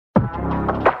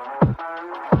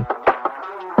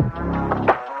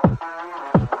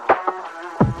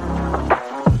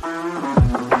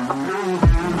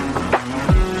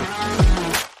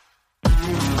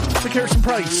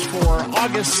flights for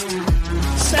August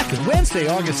 2nd, Wednesday,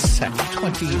 August 2nd,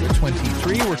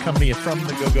 2023. We're coming to you from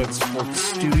the Go-Goat Sports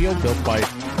Studio, built by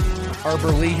Arbor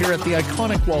Lee here at the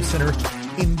iconic Wall Center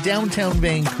in downtown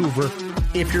Vancouver.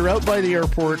 If you're out by the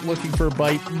airport looking for a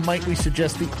bite, might we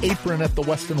suggest the Apron at the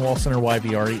Westin Wall Center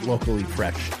YVR. Eat locally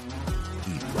fresh.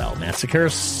 Eat well. Nancy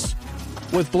Harris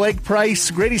with Blake Price,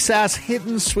 Grady Sass,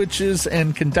 hitting switches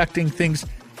and conducting things.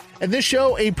 And this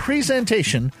show, a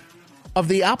presentation of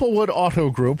the Applewood Auto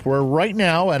Group, where right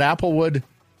now at Applewood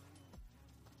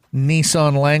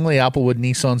Nissan Langley, Applewood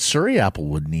Nissan Surrey,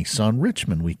 Applewood Nissan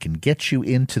Richmond, we can get you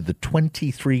into the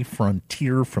 23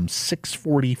 Frontier from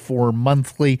 $644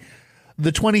 monthly,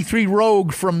 the 23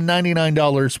 Rogue from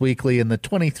 $99 weekly, and the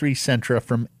 23 Sentra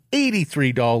from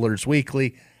 $83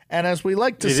 weekly. And as we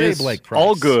like to say, Blake Price,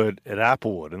 all good at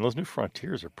Applewood, and those new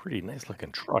Frontiers are pretty nice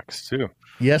looking trucks too.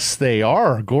 Yes, they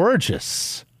are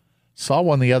gorgeous. Saw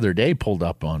one the other day pulled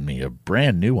up on me, a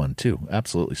brand new one too,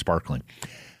 absolutely sparkling.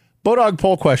 Bodog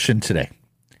poll question today.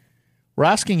 We're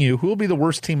asking you, who will be the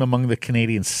worst team among the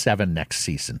Canadian 7 next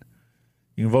season?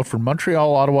 You can vote for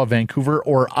Montreal, Ottawa, Vancouver,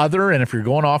 or other, and if you're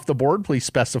going off the board, please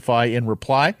specify in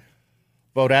reply.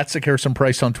 Vote at Sick Harrison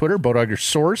Price on Twitter. Bodog, your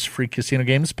source, free casino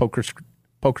games, poker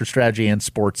strategy, and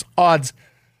sports odds.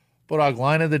 Bodog,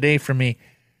 line of the day for me.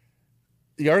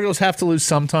 The Argos have to lose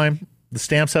sometime. The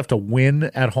Stamps have to win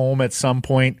at home at some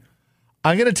point.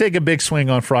 I'm going to take a big swing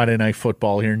on Friday Night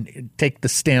Football here and take the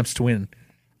Stamps to win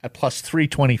at plus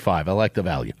 325. I like the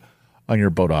value on your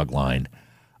Bodog line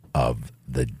of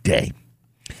the day.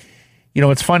 You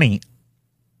know, it's funny.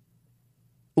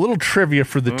 A little trivia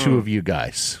for the two of you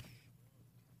guys.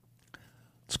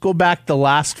 Let's go back the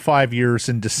last 5 years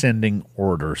in descending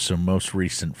order, so most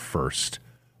recent first.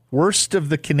 Worst of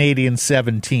the Canadian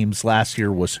 7 teams last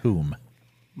year was whom?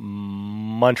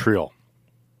 Montreal.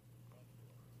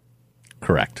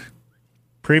 Correct.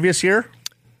 Previous year?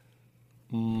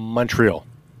 Montreal.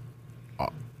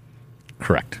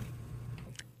 Correct.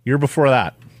 Year before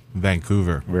that?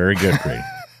 Vancouver. Very good, Grady.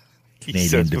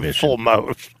 Canadian division. Full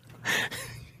mouth.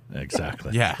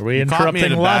 Exactly. Yeah. Are we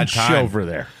interrupting lunch over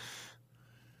there?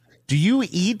 Do you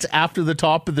eat after the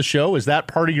top of the show? Is that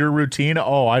part of your routine?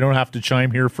 Oh, I don't have to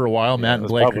chime here for a while. Matt and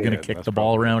Blake are going to kick the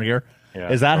ball around here. Yeah,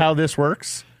 is that how this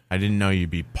works? I didn't know you'd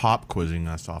be pop quizzing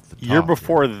us off the top. Year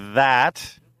before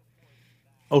that,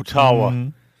 Ottawa.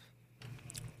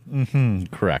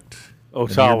 Correct.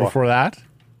 Ottawa. Year before that?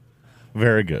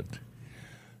 Very good.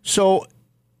 So,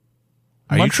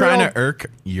 are you trying to irk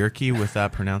Yerky with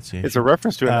that pronunciation? It's a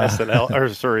reference to an SNL,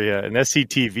 or sorry, an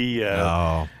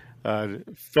SCTV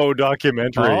faux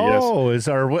documentary. Oh, yes.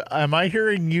 Am I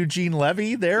hearing Eugene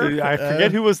Levy there? I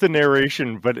forget who was the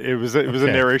narration, but it was a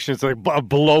narration. It's like a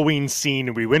blowing scene,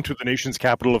 and we went to the nation's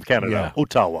capital of Canada,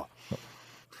 Ottawa.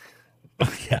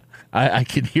 Yeah, I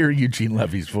can hear Eugene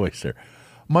Levy's voice there.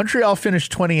 Montreal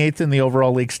finished 28th in the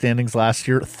overall league standings last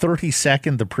year,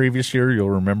 32nd the previous year.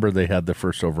 You'll remember they had the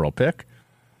first overall pick.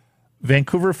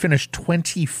 Vancouver finished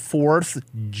 24th,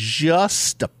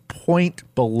 just a point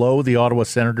below the Ottawa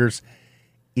Senators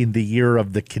in the year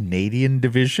of the Canadian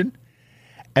division.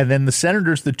 And then the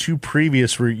Senators, the 2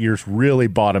 previous years, really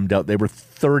bottomed out. They were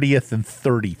 30th and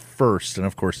 31st. And,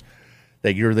 of course,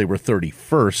 that year they were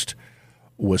 31st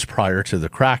was prior to the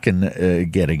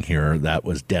Kraken getting here. That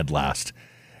was dead last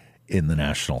in the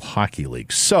National Hockey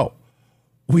League. So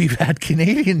we've had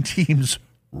Canadian teams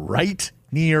right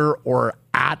near or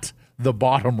at the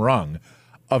bottom rung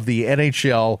of the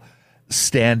NHL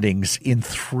standings in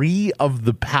 3 of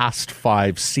the past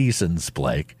 5 seasons,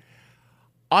 Blake.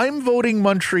 I'm voting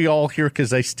Montreal here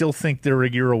because I still think they're a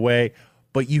year away,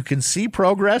 but you can see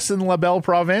progress in La Belle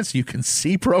Province. You can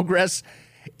see progress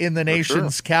in the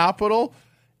nation's capital.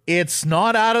 It's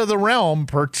not out of the realm,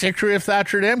 particularly if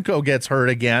Thatcher Demko gets hurt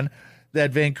again, that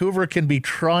Vancouver can be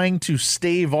trying to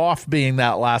stave off being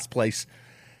that last place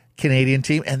Canadian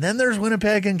team. And then there's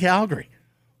Winnipeg and Calgary,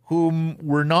 whom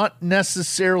we're not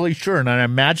necessarily sure. And I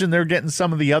imagine they're getting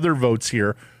some of the other votes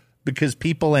here because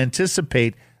people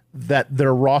anticipate that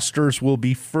their rosters will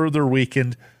be further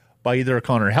weakened by either a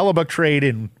Connor Hellebuck trade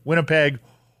in Winnipeg,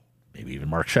 maybe even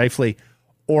Mark Scheifele,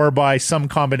 or by some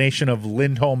combination of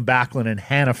Lindholm, Backlund, and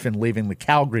Hanifin leaving the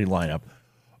Calgary lineup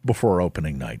before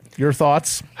opening night. Your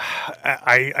thoughts?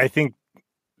 I think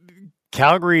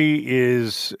Calgary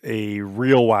is a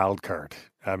real wild card.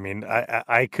 I mean,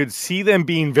 I could see them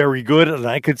being very good, and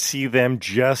I could see them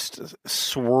just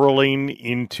swirling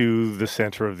into the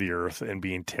center of the earth and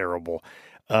being terrible.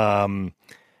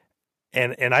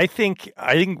 And I think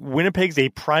Winnipeg's a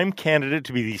prime candidate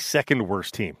to be the second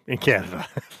worst team in Canada.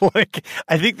 Like,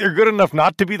 I think they're good enough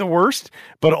not to be the worst,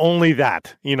 but only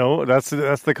that. That's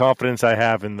the confidence I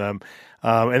have in them.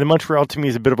 And the Montreal to me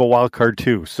is a bit of a wild card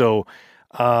too. So,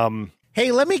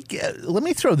 hey, let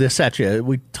me throw this at you.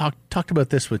 We talked about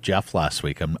this with Jeff last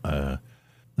week. The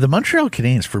Montreal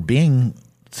Canadiens, for being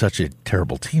such a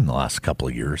terrible team the last couple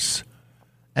of years,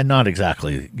 and not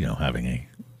exactly having a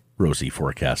rosy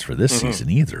forecast for this season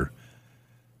either.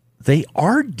 They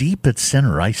are deep at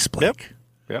center ice, Blake.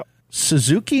 Yep.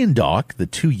 Suzuki and Doc, the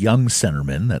two young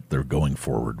centermen that they're going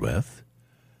forward with,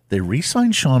 they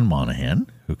re-signed Sean Monahan,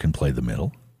 who can play the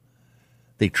middle.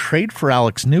 They trade for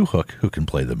Alex Newhook, who can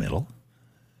play the middle.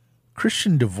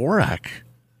 Christian Dvorak,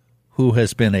 who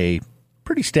has been a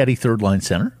pretty steady third-line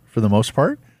center for the most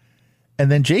part.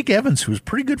 And then Jake Evans, who's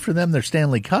pretty good for them their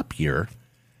Stanley Cup year,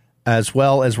 as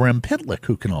well as Rem Pitlick,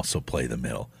 who can also play the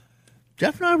middle.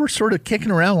 Jeff and I were sort of kicking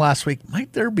around last week.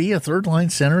 Might there be a third-line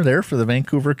center there for the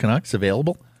Vancouver Canucks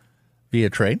available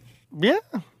via trade? Yeah,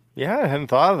 I hadn't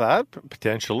thought of that,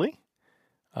 potentially.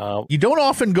 You don't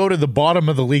often go to the bottom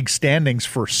of the league standings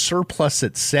for surplus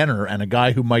at center and a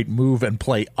guy who might move and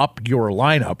play up your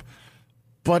lineup,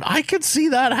 but I could see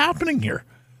that happening here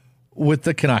with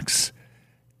the Canucks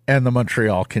and the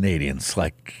Montreal Canadiens.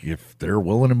 Like, if they're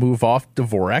willing to move off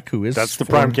Dvorak, who is... That's the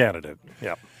prime candidate,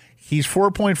 yeah. He's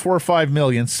 $4.45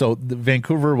 million, so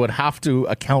Vancouver would have to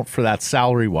account for that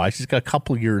salary-wise. He's got a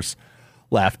couple years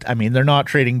left. I mean, they're not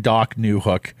trading Doc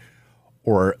Newhook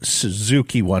or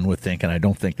Suzuki, one would think, and I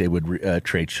don't think they would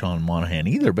trade Sean Monahan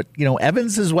either. But,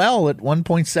 Evans as well at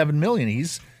 $1.7 million.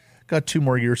 He's got 2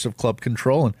 more years of club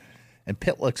control, and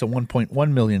Pitlick's a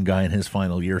 $1.1 million guy in his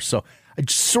final year. So I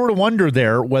just sort of wonder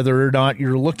there whether or not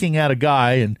you're looking at a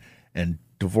guy, and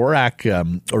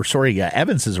Dvorak,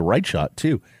 Evans is a right shot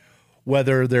too,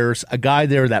 whether there's a guy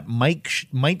there that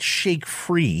might shake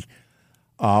free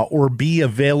or be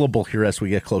available here as we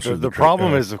get closer to the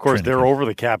problem is, of course, they're over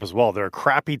the cap as well. They're a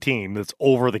crappy team that's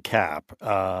over the cap. They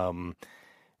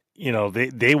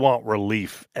want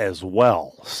relief as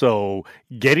well. So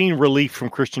getting relief from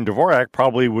Christian Dvorak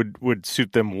probably would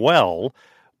suit them well,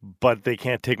 but they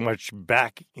can't take much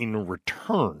back in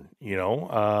return,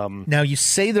 Now, you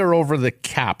say they're over the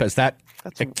cap. Is that's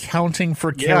accounting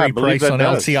for Carey Price on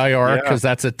LTIR? Because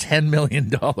that's a $10 million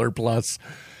plus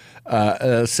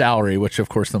salary, which, of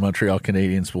course, the Montreal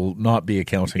Canadiens will not be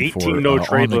accounting 18 for. 18 no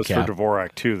trade list for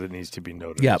Dvorak, too, that needs to be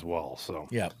noted as well. So,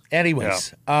 yeah.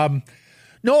 Anyways,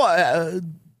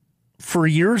 for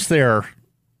years there,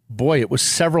 boy, it was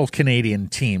several Canadian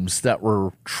teams that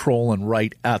were trolling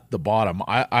right at the bottom.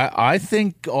 I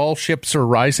think all ships are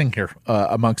rising here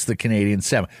amongst the Canadian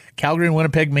 7. Calgary and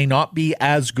Winnipeg may not be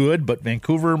as good, but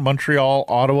Vancouver, Montreal,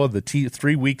 Ottawa, the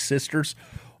 3 weak sisters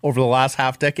over the last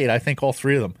half decade, I think all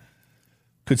 3 of them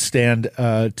could stand.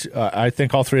 I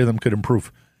think all 3 of them could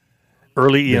improve.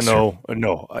 Early no,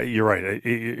 you're right.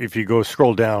 If you go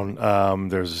scroll down,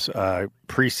 there's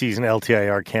preseason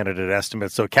LTIR candidate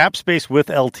estimates. So cap space with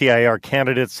LTIR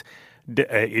candidates,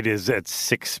 it is at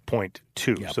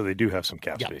 6.2. Yep. So they do have some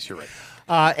cap space. You're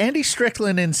right. Andy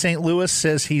Strickland in St. Louis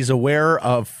says he's aware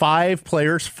of 5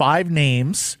 players, 5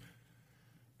 names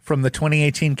from the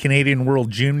 2018 Canadian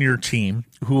World Junior team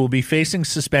who will be facing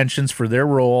suspensions for their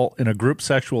role in a group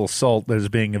sexual assault that is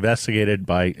being investigated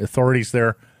by authorities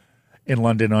there in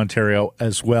London, Ontario,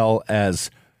 as well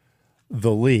as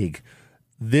the league.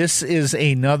 This is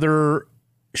another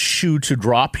shoe to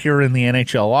drop here in the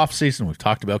NHL offseason. We've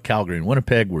talked about Calgary and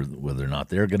Winnipeg, whether or not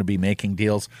they're going to be making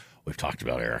deals. We've talked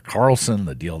about Erik Karlsson,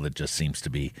 the deal that just seems to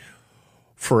be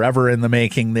forever in the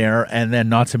making there. And then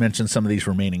not to mention some of these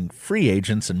remaining free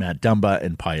agents and Matt Dumba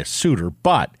and Pius Suter.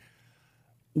 But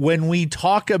when we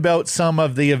talk about some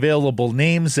of the available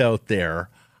names out there,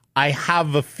 I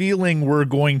have a feeling we're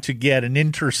going to get an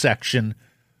intersection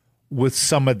with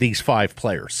some of these 5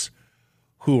 players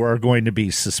who are going to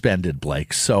be suspended,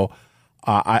 Blake. So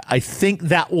I think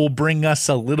that will bring us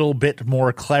a little bit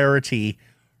more clarity,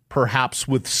 perhaps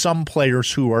with some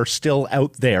players who are still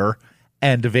out there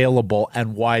and available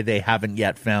and why they haven't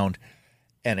yet found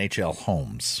NHL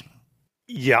homes.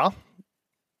 Yeah,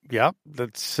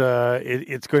 that's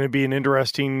it's going to be an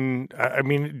interesting. I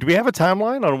mean, do we have a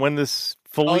timeline on when this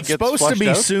fully it's gets supposed to be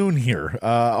out? Soon here?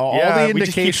 All the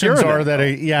indications are that.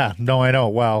 I know.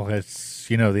 Well, it's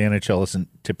the NHL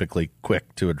isn't typically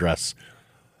quick to address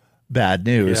bad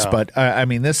news, but I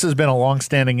mean, this has been a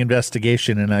long-standing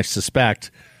investigation, and I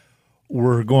suspect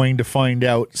we're going to find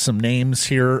out some names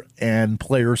here, and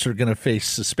players are going to face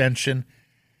suspension,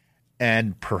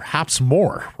 and perhaps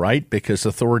more, right? Because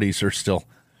authorities are still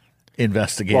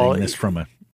investigating this from a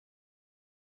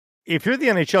if you're the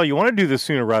NHL, you want to do this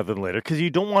sooner rather than later because you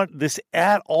don't want this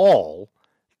at all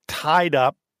tied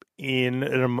up in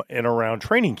around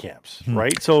training camps,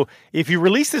 right? So if you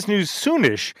release this news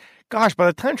soonish, gosh, by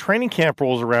the time training camp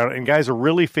rolls around and guys are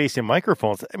really facing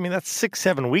microphones, I mean, that's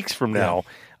 6-7 weeks from now.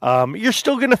 You're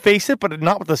still going to face it, but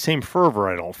not with the same fervor,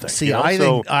 I don't think. See,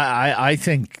 I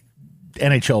think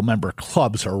NHL member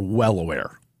clubs are well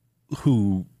aware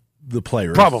who the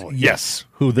players, probably yes,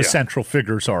 who the central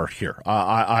figures are here.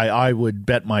 I would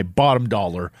bet my bottom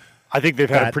dollar. I think they've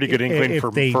had a pretty good inkling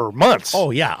for months.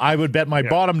 Oh yeah, I would bet my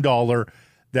bottom dollar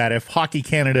that if Hockey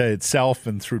Canada itself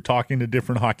and through talking to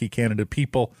different Hockey Canada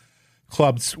people,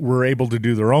 clubs were able to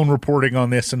do their own reporting on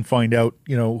this and find out,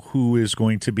 who is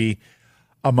going to be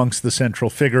amongst the central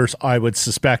figures. I would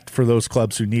suspect for those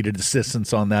clubs who needed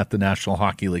assistance on that, the National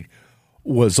Hockey League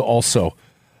was also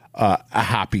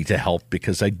happy to help,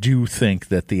 because I do think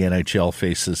that the NHL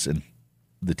faces, and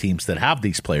the teams that have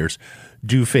these players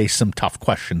do face some tough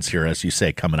questions here, as you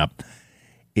say, coming up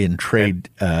in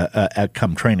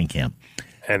come training camp.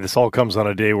 And this all comes on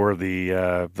a day where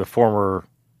the former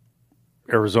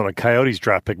Arizona Coyotes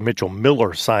draft pick Mitchell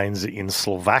Miller signs in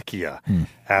Slovakia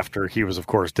after he was, of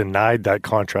course, denied that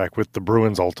contract with the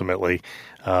Bruins ultimately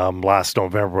last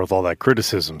November with all that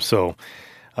criticism. So,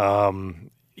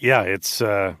 it's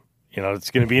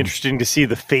it's going to be interesting to see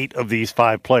the fate of these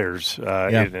 5 players.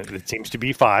 It seems to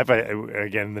be 5.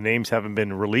 Again, the names haven't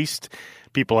been released.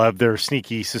 People have their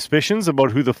sneaky suspicions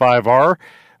about who the 5 are,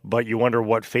 but you wonder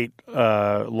what fate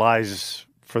lies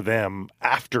for them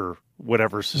after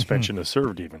whatever suspension is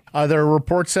served even. There are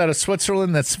reports out of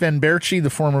Switzerland that Sven Berchi,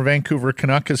 the former Vancouver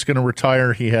Canuck, is going to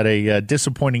retire. He had a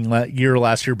disappointing year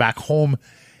last year back home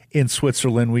in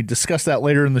Switzerland. We discussed that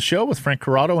later in the show with Frank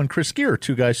Corrado and Chris Gear,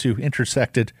 2 guys who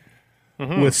intersected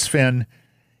with Sven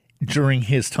during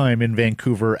his time in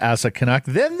Vancouver as a Canuck.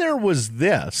 Then there was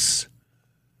this.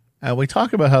 We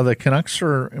talk about how the Canucks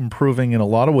are improving in a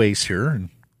lot of ways here,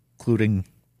 including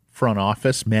front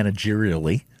office,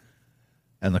 managerially,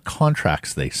 and the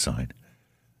contracts they signed.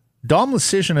 Dom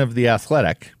Lucian of The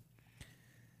Athletic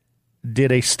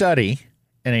did a study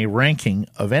and a ranking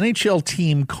of NHL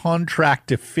team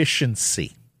contract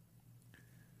efficiency.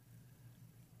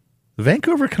 The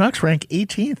Vancouver Canucks rank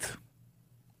 18th.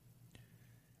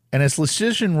 And as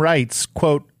Lucian writes,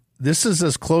 quote, "This is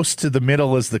as close to the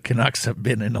middle as the Canucks have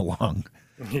been in a long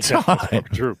time."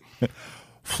 True.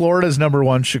 Florida's number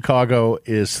 1. Chicago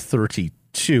is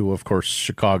 32. Of course,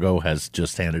 Chicago has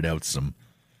just handed out some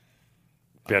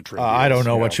veteran. I don't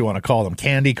know what you want to call them.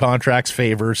 Candy contracts,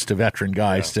 favors to veteran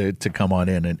guys to come on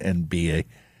in and be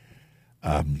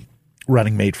a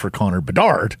running mate for Connor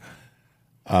Bedard.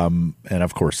 And,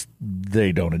 of course,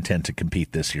 they don't intend to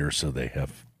compete this year, so they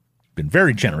have been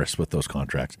very generous with those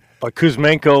contracts. But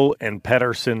Kuzmenko and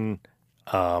Pettersson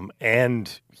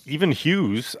and even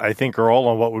Hughes, I think, are all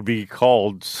on what would be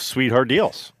called sweetheart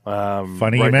deals.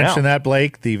 Funny you mentioned that,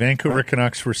 Blake. The Vancouver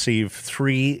Canucks receive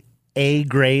 3 A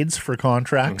grades for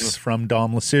contracts from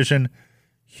Dom Lucian.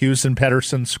 Hughes and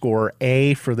Pettersson score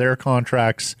A for their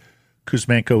contracts.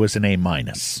 Kuzmenko is an A-.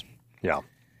 Yeah.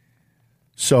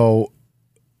 So,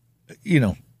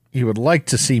 you would like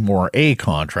to see more A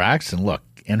contracts. And look,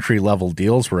 entry-level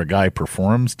deals where a guy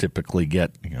performs typically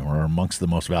are amongst the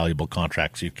most valuable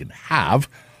contracts you can have.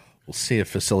 We'll see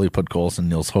if Vasily Podkolzin and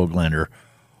Nils Höglander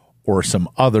or some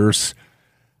others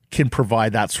can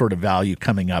provide that sort of value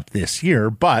coming up this year.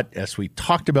 But as we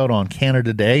talked about on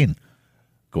Canada Day and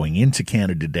going into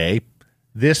Canada Day,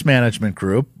 this management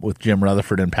group with Jim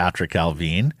Rutherford and Patrick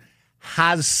Alvin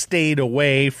has stayed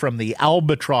away from the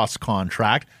albatross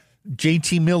contract.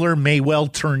 JT Miller may well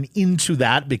turn into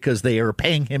that because they are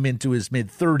paying him into his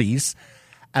mid-30s,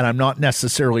 and I'm not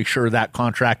necessarily sure that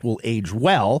contract will age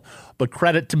well, but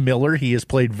credit to Miller. He has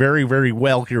played very, very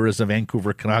well here as a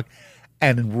Vancouver Canuck,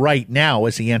 and right now,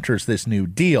 as he enters this new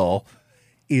deal,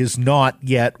 is not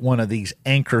yet one of these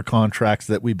anchor contracts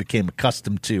that we became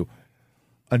accustomed to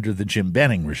under the Jim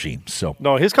Benning regime. So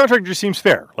no, his contract just seems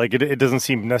fair. Like it doesn't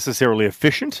seem necessarily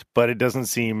efficient, but it doesn't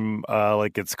seem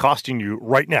like it's costing you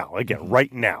right now. Again,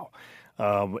 right now,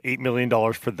 $8 million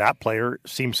for that player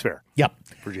seems fair. Yep,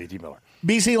 for JT Miller.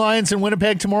 BC Lions in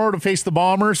Winnipeg tomorrow to face the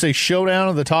Bombers. A showdown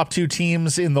of the top 2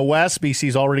 teams in the West.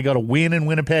 BC's already got a win in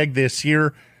Winnipeg this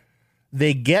year.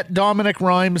 They get Dominic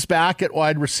Rhymes back at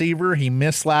wide receiver. He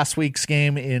missed last week's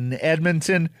game in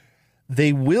Edmonton.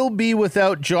 They will be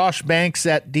without Josh Banks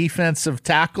at defensive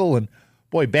tackle. And,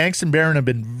 boy, Banks and Barron have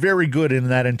been very good in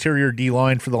that interior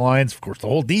D-line for the Lions. Of course, the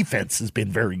whole defense has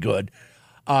been very good.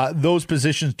 Those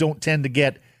positions don't tend to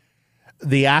get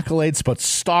the accolades, but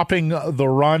stopping the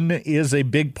run is a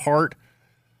big part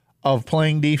of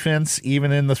playing defense,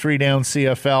 even in the 3-down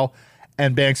CFL,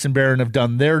 and Banks and Barron have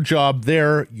done their job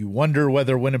there. You wonder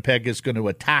whether Winnipeg is going to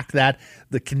attack that.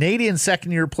 The Canadian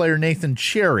second-year player Nathan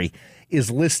Cherry is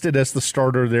listed as the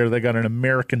starter there. They got an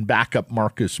American backup,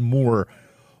 Marcus Moore,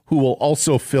 who will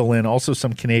also fill in. Also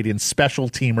some Canadian special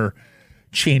teamer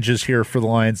changes here for the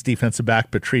Lions. Defensive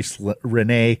back Patrice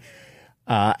Rene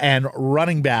and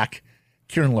running back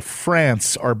Kieran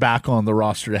LaFrance are back on the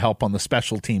roster to help on the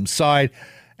special team side.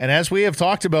 And as we have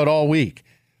talked about all week,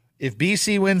 if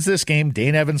BC wins this game,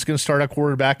 Dane Evans is going to start at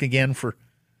quarterback again for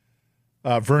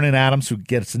Vernon Adams, who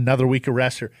gets another week of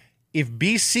rest here. If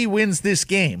BC wins this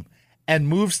game and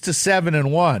moves to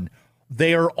 7-1,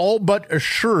 they are all but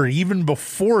assured, even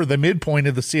before the midpoint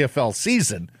of the CFL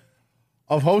season,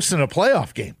 of hosting a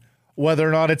playoff game, whether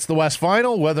or not it's the West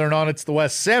Final, whether or not it's the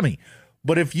West Semi.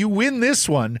 But if you win this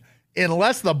one,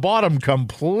 unless the bottom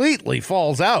completely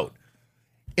falls out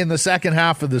in the second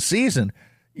half of the season,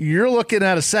 you're looking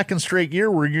at a second straight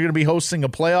year where you're going to be hosting a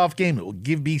playoff game. It will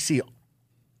give BC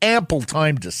ample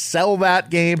time to sell that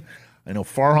game. I know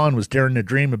Farhan was daring to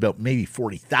dream about maybe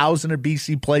 40,000 at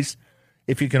BC Place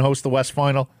if you can host the West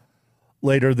Final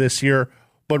later this year.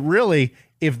 But really,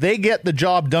 if they get the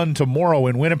job done tomorrow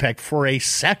in Winnipeg for a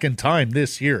second time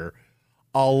this year,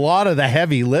 a lot of the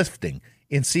heavy lifting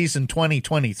in season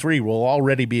 2023 will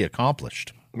already be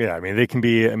accomplished. Yeah, I mean, they can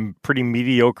be a pretty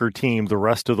mediocre team the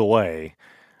rest of the way.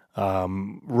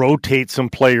 Rotate some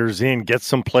players in, get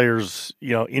some players,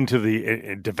 into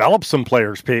the develop some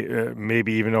players,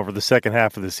 maybe even over the second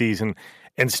half of the season,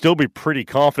 and still be pretty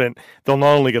confident they'll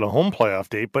not only get a home playoff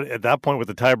date, but at that point with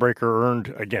the tiebreaker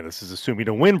earned, again, this is assuming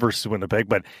a win versus Winnipeg,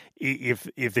 but if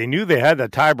they knew they had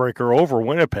that tiebreaker over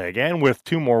Winnipeg and with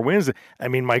 2 more wins, I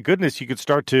mean, my goodness, you could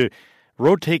start to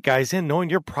rotate guys in knowing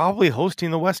you're probably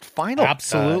hosting the West Final.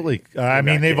 Absolutely. I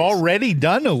mean, they've already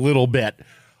done a little bit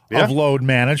of load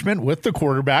management with the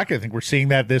quarterback. I think we're seeing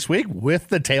that this week with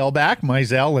the tailback,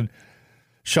 Mizell and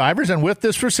Shivers, and with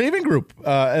this receiving group,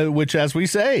 which, as we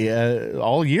say,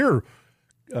 all year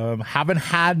haven't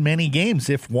had many games,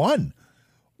 if one,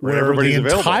 where the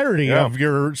entirety of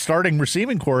your starting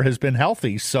receiving core has been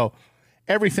healthy. So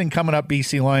everything coming up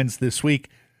BC Lions this week.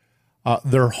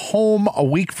 They're home a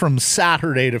week from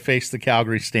Saturday to face the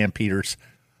Calgary Stampeders,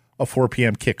 a 4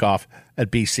 p.m. kickoff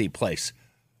at BC Place.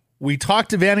 We talked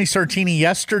to Vanni Sartini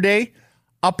yesterday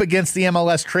up against the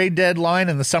MLS trade deadline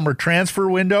and the summer transfer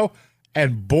window,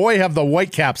 and boy, have the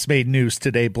Whitecaps made news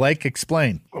today. Blake,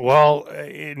 explain. Well,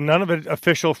 none of it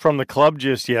official from the club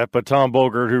just yet, but Tom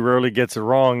Bogert, who rarely gets it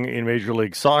wrong in Major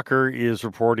League Soccer, is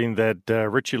reporting that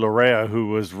Richie Larea, who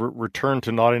was returned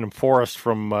to Nottingham Forest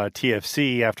from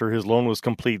TFC after his loan was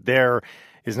complete there,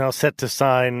 is now set to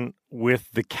sign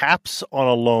with the Caps on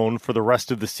a loan for the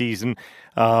rest of the season.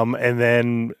 And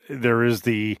then there is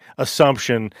the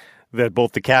assumption that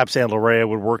both the Caps and Larea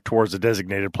would work towards a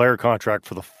designated player contract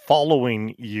for the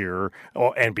following year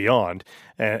and beyond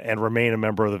and remain a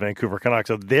member of the Vancouver Canucks.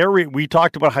 So there we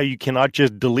talked about how you cannot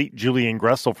just delete Julian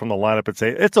Gressel from the lineup and say,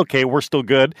 it's okay, we're still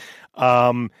good.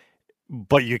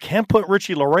 But you can't put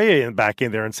Richie Larea back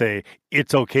in there and say,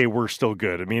 it's okay, we're still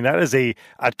good. I mean, that is a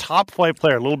top flight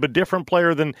player, a little bit different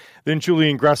player than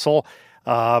Julian Gressel.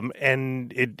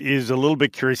 And it is a little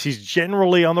bit curious. He's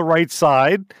generally on the right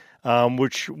side,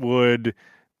 which would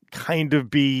kind of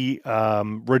be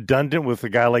redundant with a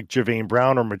guy like Javane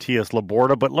Brown or Matthias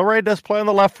Laborda. But Larea does play on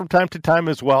the left from time to time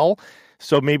as well.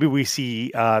 So maybe we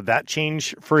see that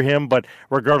change for him. But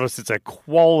regardless, it's a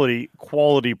quality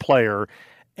player.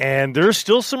 And there's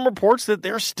still some reports that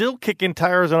they're still kicking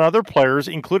tires on other players,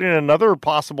 including another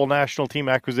possible national team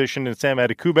acquisition in Sam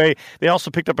Adekugbe. They also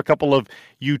picked up a couple of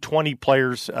U20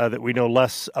 players that we know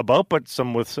less about, but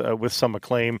some with some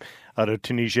acclaim out of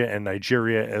Tunisia and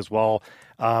Nigeria as well.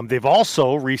 They've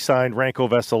also re-signed Ranko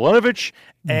Veselinovic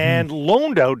and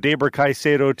loaned out Debra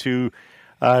Caicedo to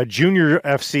Junior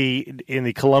FC in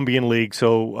the Colombian League.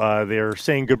 So they're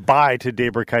saying goodbye to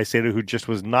Debra Caicedo, who just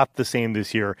was not the same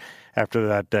this year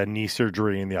after that knee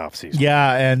surgery in the offseason.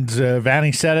 Yeah, and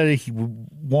Vanni said it. He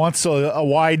wants a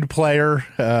wide player.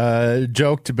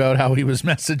 Joked about how he was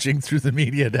messaging through the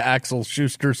media to Axel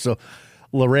Schuster. So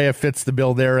Larea fits the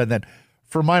bill there. And then,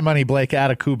 for my money, Blake,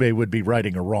 Adekugbe would be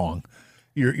righting a wrong.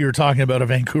 You're talking about a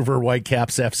Vancouver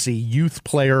Whitecaps FC youth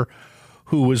player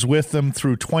who was with them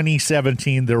through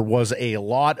 2017. There was a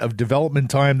lot of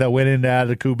development time that went into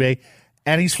Adekugbe,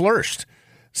 and he's flourished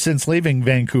since leaving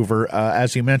Vancouver,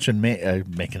 as you mentioned,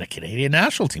 making a Canadian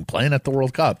national team, playing at the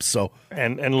World Cup. So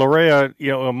and Larea,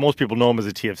 most people know him as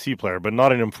a TFC player, but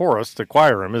Nottingham Forest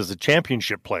acquire him as a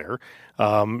championship player.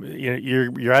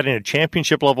 You're adding a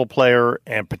championship level player,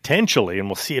 and potentially, and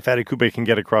we'll see if Adekugbe can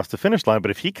get across the finish line.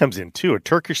 But if he comes in too, a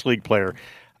Turkish league player,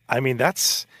 I mean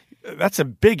that's a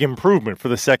big improvement for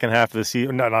the second half of the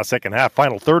season. Not second half,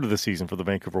 final third of the season for the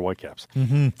Vancouver Whitecaps.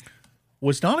 Mm-hmm.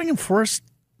 Was Nottingham Forest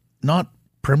not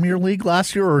Premier League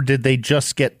last year, or did they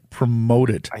just get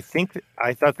promoted? I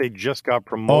thought they just got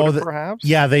promoted, perhaps.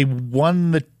 Yeah, they won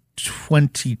the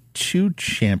 22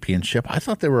 championship. I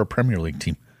thought they were a Premier League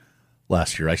team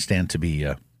last year. I stand to be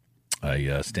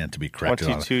corrected.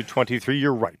 22, 23,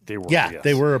 you're right. They were. Yeah, yes.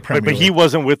 they were a Premier League. But he League.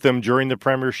 wasn't with them during the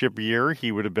Premiership year.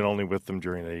 He would have been only with them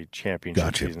during the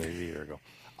championship season a year ago.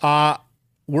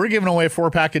 We're giving away a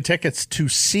 4-pack of tickets to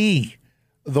see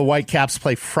the Whitecaps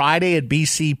play Friday at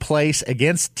BC Place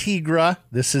against Tigra.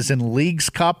 This is in Leagues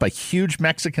Cup. A huge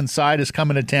Mexican side is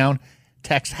coming to town.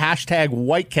 Text hashtag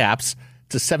Whitecaps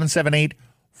to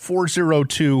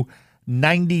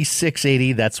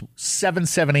 778-402-9680. That's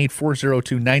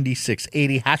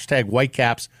 778-402-9680. Hashtag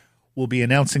Whitecaps. Will be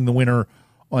announcing the winner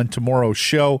on tomorrow's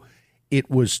show.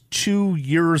 It was 2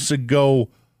 years ago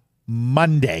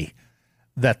Monday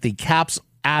that the Caps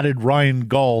added Ryan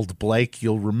Gauld, Blake.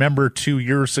 You'll remember 2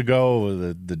 years ago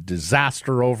the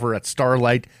disaster over at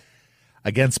Starlight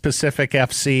against Pacific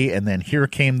FC, and then here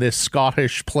came this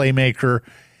Scottish playmaker.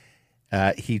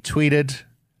 He tweeted,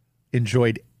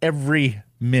 enjoyed every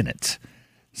minute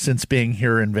since being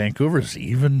here in Vancouver. There's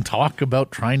even talk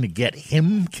about trying to get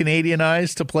him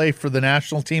Canadianized to play for the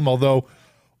national team, although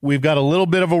we've got a little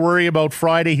bit of a worry about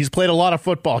Friday. He's played a lot of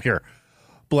football here,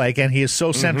 Blake, and he is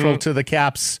so central to the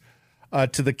Caps'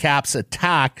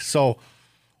 attack. So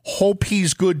hope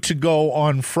he's good to go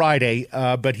on Friday.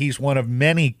 But he's one of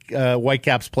many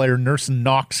Whitecaps player nursing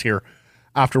knocks here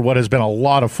after what has been a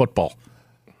lot of football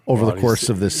over the course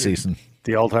of this season.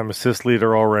 The all-time assist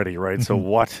leader already, right? Mm-hmm. So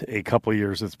what a couple of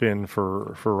years it's been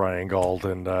for Ryan Gauld,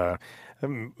 and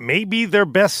maybe their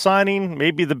best signing,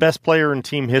 maybe the best player in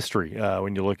team history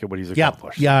when you look at what he's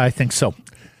accomplished. Yeah, I think so.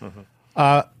 Mm-hmm.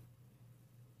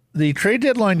 The trade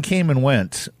deadline came and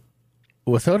went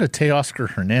without a Teoscar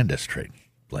Hernandez trade,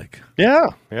 Blake. Yeah.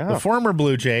 The former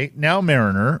Blue Jay, now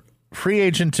Mariner, free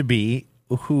agent to be,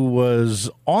 who was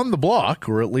on the block,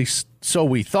 or at least so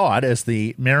we thought, as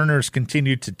the Mariners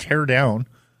continued to tear down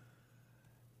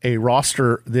a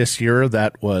roster this year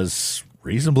that was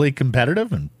reasonably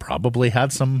competitive and probably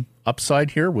had some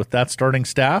upside here with that starting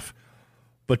staff.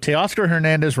 But Teoscar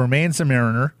Hernandez remains a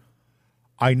Mariner.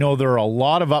 I know there are a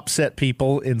lot of upset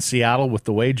people in Seattle with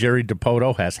the way Jerry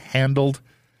DiPoto has handled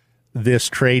this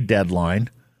trade deadline.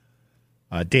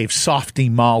 Dave Softy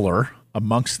Mahler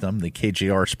amongst them, the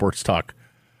KJR Sports Talk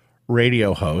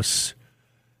radio hosts,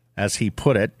 as he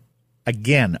put it,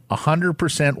 again,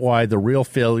 100% why the real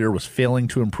failure was failing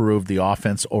to improve the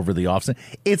offense over the offseason.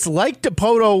 It's like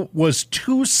DiPoto was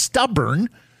too stubborn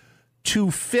to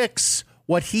fix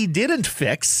what he didn't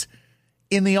fix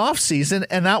in the offseason,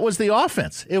 and that was the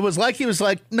offense. It was like he was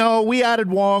like, no, we added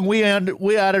Wong, we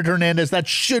added Hernandez, that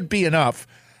should be enough,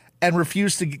 and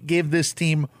refused to give this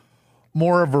team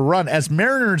more of a run. As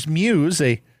Mariners Muse,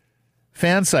 a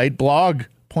fan site blog,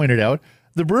 pointed out,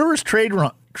 the Brewers trade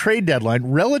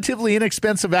deadline, relatively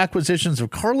inexpensive acquisitions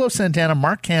of Carlos Santana,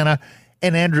 Mark Canha,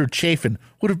 and Andrew Chafin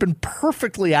would have been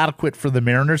perfectly adequate for the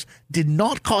Mariners, did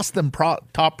not cost them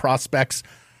top prospects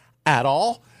at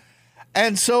all.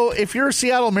 And so if you're a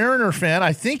Seattle Mariner fan,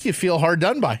 I think you feel hard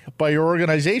done by your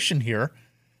organization here.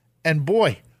 And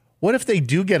boy, what if they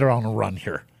do get on a run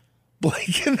here,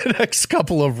 Blake, in the next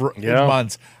couple of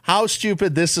months? How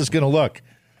stupid this is going to look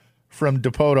from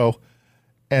DiPoto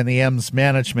and the M's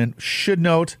management. Should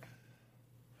note,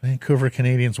 Vancouver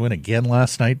Canadians win again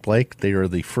last night, Blake. They are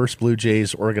the first Blue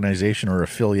Jays organization or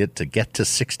affiliate to get to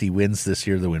 60 wins this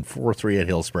year. They win 4-3 at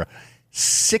Hillsborough.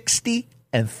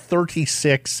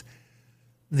 60-36.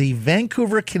 The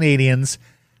Vancouver Canadians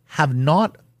have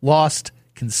not lost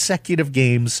consecutive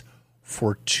games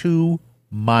for 2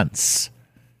 months.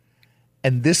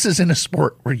 And this is in a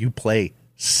sport where you play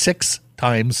 6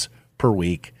 times per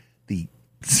week. The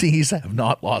C's have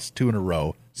not lost 2 in a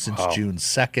row since June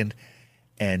 2nd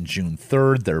and June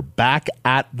 3rd. They're back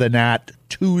at the Nat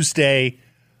Tuesday,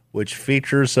 which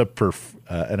features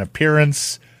an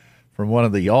appearance from one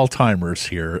of the all-timers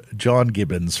here, John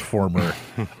Gibbons, former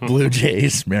Blue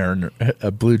Jays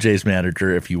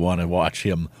manager, if you want to watch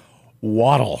him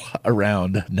waddle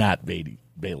around Nat Bailey.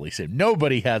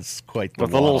 Nobody has quite the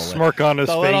with a little smirk on his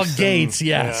face. The little gates,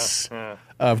 yes,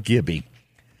 of Gibby.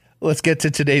 Let's get to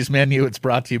today's menu. It's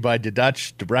brought to you by De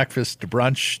Dutch, de breakfast, de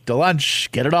brunch, de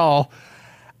lunch. Get it all.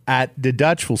 At De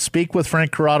Dutch, we'll speak with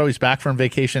Frank Corrado. He's back from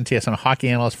vacation. TSN hockey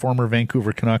analyst, former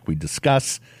Vancouver Canuck. We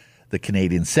discuss the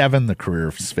Canadian 7, the career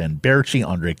of Sven Baertschi,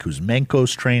 Andrei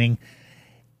Kuzmenko's training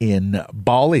in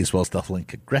Bali, as well as the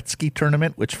Hlinka Gretzky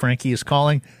tournament, which Frankie is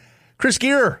calling. Chris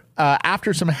Gear,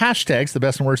 after some hashtags, the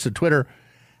best and worst of Twitter,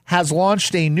 has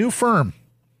launched a new firm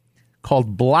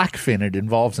called Blackfin. It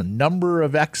involves a number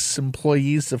of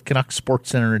ex-employees of Canuck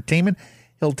Sports and Entertainment.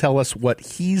 He'll tell us what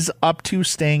he's up to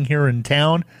staying here in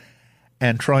town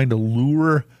and trying to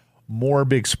lure more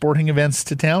big sporting events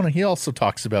to town. And he also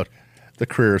talks about the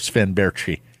career of Sven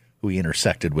Baertschi, who he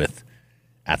intersected with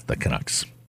at the Canucks.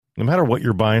 No matter what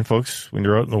you're buying, folks, when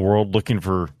you're out in the world looking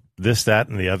for this, that,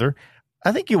 and the other,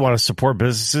 I think you want to support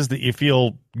businesses that you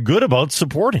feel good about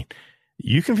supporting.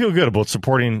 You can feel good about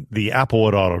supporting the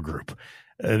Applewood Auto Group.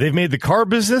 They've made the car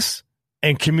business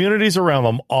and communities around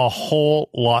them a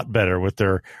whole lot better with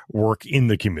their work in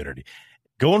the community.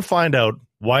 Go and find out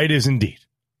why it is indeed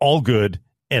all good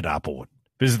at Applewood.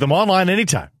 Visit them online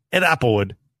anytime at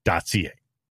applewood.ca.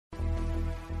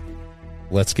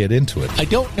 Let's get into it. I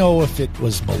don't know if it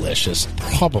was malicious.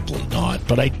 Probably not.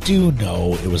 But I do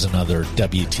know it was another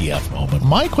WTF moment.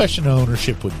 My question to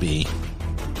ownership would be,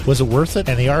 was it worth it?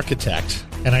 And the architect,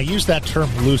 and I use that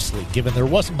term loosely, given there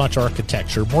wasn't much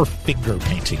architecture, more finger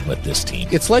painting with this team.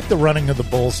 It's like the running of the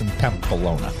Bulls in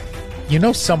Pamplona. You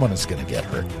know someone is going to get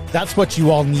hurt. That's what you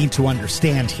all need to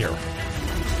understand here,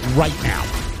 right now.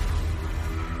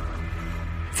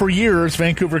 For years,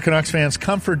 Vancouver Canucks fans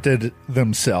comforted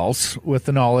themselves with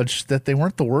the knowledge that they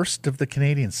weren't the worst of the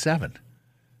Canadian 7.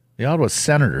 The Ottawa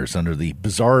Senators, under the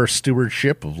bizarre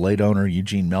stewardship of late owner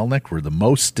Eugene Melnyk, were the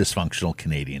most dysfunctional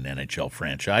Canadian NHL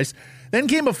franchise. Then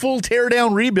came a full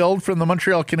teardown rebuild from the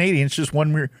Montreal Canadiens, just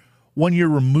one year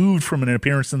removed from an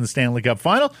appearance in the Stanley Cup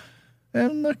Final,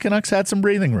 and the Canucks had some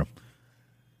breathing room.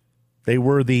 They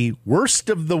were the worst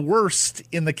of the worst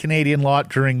in the Canadian lot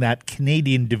during that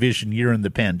Canadian division year in the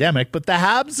pandemic, but the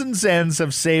Habs and Sens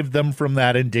have saved them from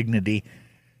that indignity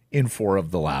in 4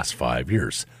 of the last 5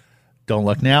 years. Don't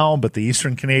look now, but the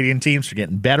Eastern Canadian teams are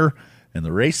getting better, and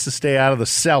the race to stay out of the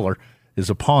cellar is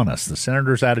upon us. The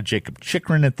Senators added Jacob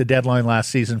Chychrun at the deadline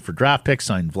last season for draft picks,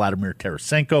 signed Vladimir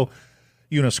Tarasenko,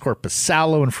 Jonas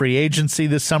Korpisalo in free agency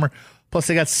this summer. Plus,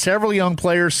 they got several young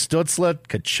players, Stutzla,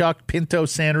 Tkachuk, Pinto,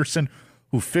 Sanderson,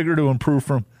 who figure to improve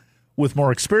from with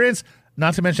more experience,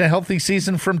 not to mention a healthy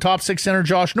season from top 6 center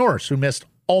Josh Norris, who missed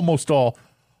almost all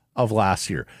of last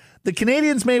year. The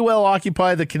Canadians may well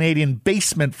occupy the Canadian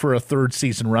basement for a third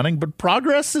season running, but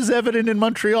progress is evident in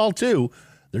Montreal, too.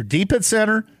 They're deep at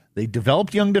center. They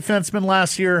developed young defensemen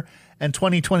last year, and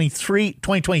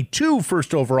 2022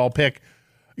 first overall pick,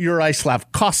 Juraj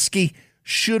Slafkovsky,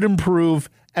 should improve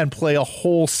and play a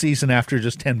whole season after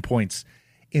just 10 points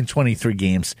in 23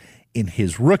 games in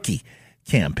his rookie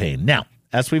campaign. Now,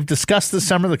 as we've discussed this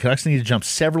summer, the Canucks need to jump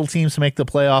several teams to make the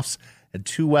playoffs, and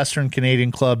 2 Western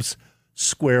Canadian clubs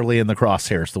squarely in the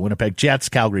crosshairs. The Winnipeg Jets,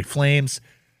 Calgary Flames.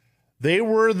 They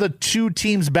were the 2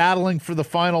 teams battling for the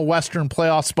final Western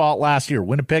playoff spot last year.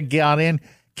 Winnipeg got in,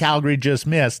 Calgary just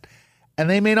missed, and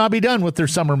they may not be done with their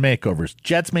summer makeovers.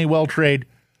 Jets may well trade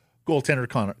goaltender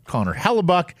Connor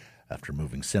Hellebuck after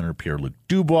moving center Pierre-Luc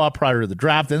Dubois prior to the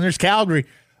draft. Then there's Calgary,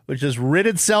 which has rid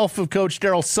itself of coach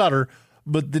Daryl Sutter,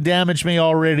 but the damage may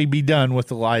already be done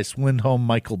with Elias Lindholm,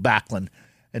 Michael Backlund,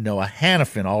 and Noah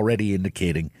Hannafin already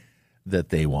indicating that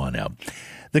they want out.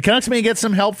 The Canucks may get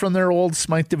some help from their old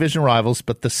Smythe Division rivals,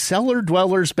 but the cellar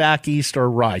dwellers back east are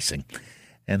rising.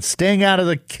 And staying out of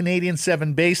the Canadian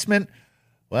 7 basement,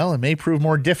 well, it may prove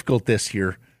more difficult this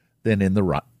year than in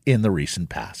the recent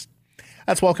past.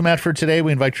 That's Welcome At for today.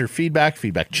 We invite your feedback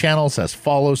channels as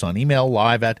follows on email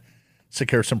live at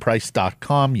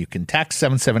sekeresandprice.com. You can text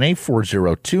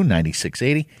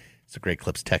 778-402-9680. It's a Great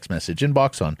Clips text message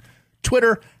inbox on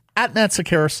Twitter at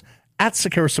NatSekeres, at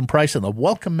Sekeres and Price. And the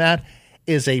Welcome Mat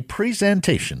is a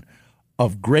presentation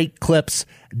of Great Clips.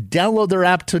 Download their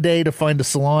app today to find a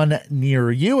salon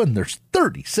near you. And there's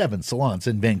 37 salons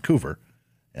in Vancouver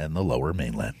and the Lower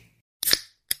Mainland.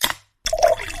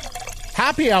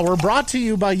 Happy Hour brought to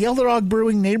you by Yellow Dog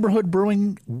Brewing, Neighborhood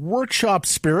Brewing, Workshop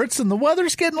Spirits. And the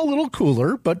weather's getting a little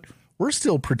cooler, but we're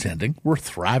still pretending we're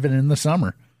thriving in the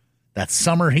summer. That's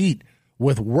summer heat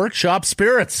with Workshop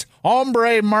Spirits.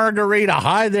 Ombre Margarita.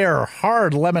 Hi there.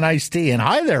 Hard lemon iced tea. And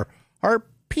hi there. Our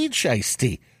peach iced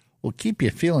tea will keep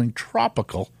you feeling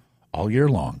tropical all year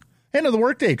long. End of the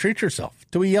workday. Treat yourself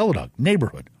to a Yellow Dog,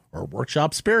 Neighborhood, or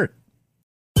Workshop Spirit.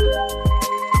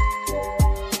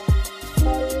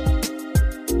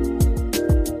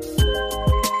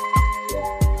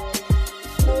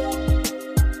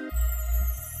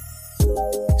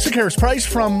 Sekeres Price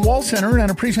from Wall Center and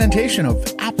a presentation of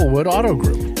Applewood Auto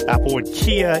Group. Applewood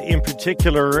Kia in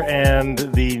particular, and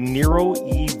the Niro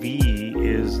EV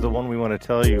is the one we want to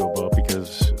tell you about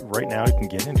because right now you can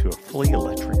get into a fully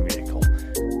electric vehicle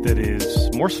that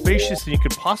is more spacious than you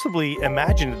could possibly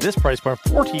imagine at this price point.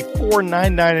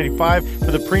 $44,995 for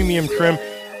the premium trim,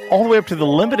 all the way up to the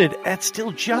limited at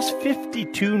still just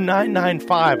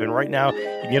 $52,995. And right now you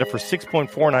can get it for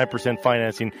 6.49%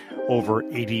 financing over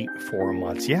 84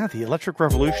 months. Yeah, the electric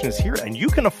revolution is here, and you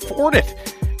can afford it.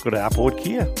 Go to Applewood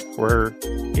Kia, where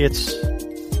it's,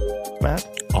 Matt,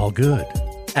 all good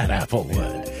at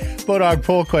Applewood. Bodog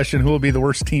poll question: who will be the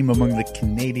worst team among the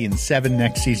Canadian 7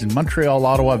 next season? Montreal,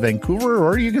 Ottawa, Vancouver,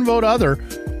 or you can vote other.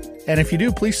 And if you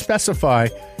do, please specify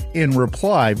in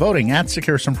reply. Voting at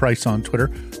Sekeres and Price on Twitter.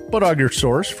 Bodog, your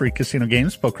source, free casino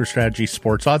games, poker strategy,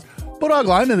 sports odds. Bodog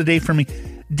line of the day for me.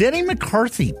 Denny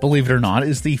McCarthy, believe it or not,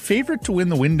 is the favorite to win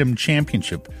the Wyndham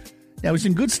Championship. Now, he's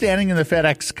in good standing in the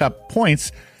FedEx Cup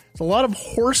points. There's a lot of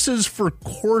horses for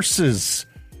courses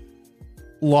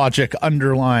logic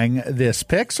underlying this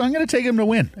pick, so I'm going to take him to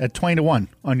win at 20-1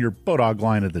 on your Bodog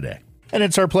line of the day. And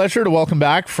it's our pleasure to welcome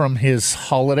back from his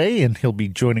holiday, and he'll be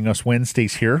joining us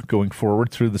Wednesdays here going forward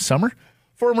through the summer.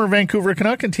 Former Vancouver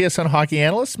Canuck and TSN hockey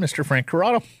analyst, Mr. Frank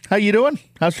Corrado. How you doing?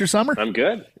 How's your summer? I'm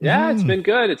good. Yeah, It's been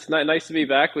good. It's nice to be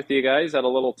back with you guys. Had a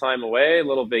little time away, a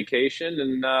little vacation,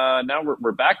 and now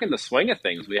we're back in the swing of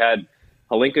things. We had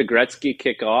Hlinka Gretzky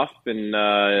kick off from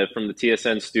the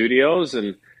TSN studios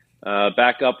and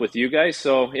back up with you guys.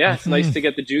 So, yeah, it's nice to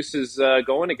get the juices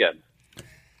going again.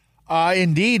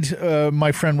 Indeed,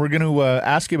 my friend. We're going to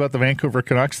ask you about the Vancouver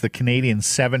Canucks, the Canadian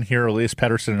 7 here, Elias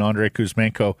Pettersson and Andrei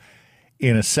Kuzmenko,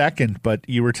 in a second. But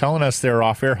you were telling us there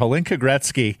off air, Hlinka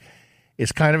Gretzky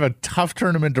is kind of a tough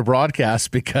tournament to broadcast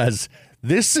because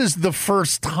this is the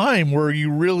first time where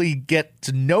you really get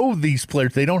to know these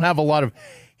players. They don't have a lot of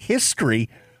history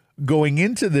going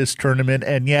into this tournament,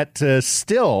 and yet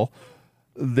still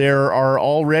there are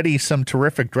already some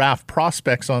terrific draft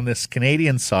prospects on this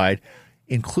Canadian side,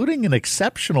 including an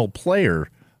exceptional player,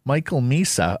 Michael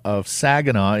Misa of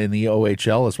Saginaw in the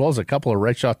OHL, as well as a couple of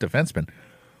right-shot defensemen,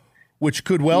 which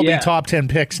could well be top 10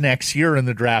 picks next year in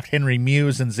the draft. Henry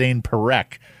Muse and Zane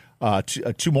Perek,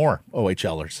 two more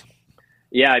OHLers.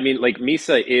 Yeah, I mean, like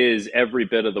Misa is every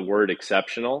bit of the word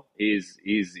exceptional. He's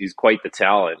quite the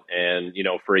talent, and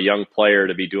for a young player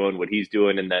to be doing what he's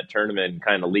doing in that tournament and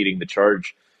kind of leading the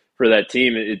charge for that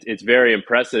team, it's very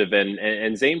impressive.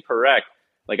 And Zane Perek,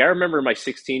 like I remember my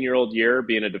 16-year-old year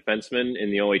being a defenseman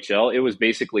in the OHL. It was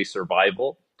basically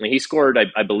survival. And he scored,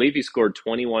 I believe he scored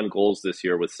 21 goals this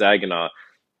year with Saginaw.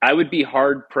 I would be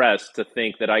hard-pressed to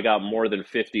think that I got more than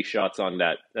 50 shots on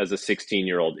net as a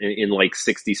 16-year-old in like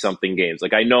 60-something games.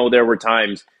 Like I know there were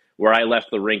times where I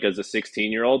left the rink as a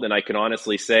 16-year-old, and I can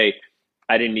honestly say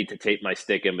I didn't need to tape my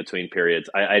stick in between periods.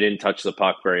 I didn't touch the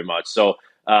puck very much. So,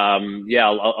 a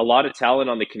lot of talent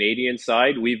on the Canadian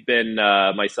side. We've been,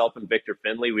 myself and Victor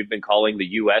Finley, we've been calling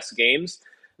the U.S. games.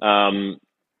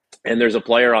 And there's a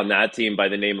player on that team by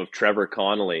the name of Trevor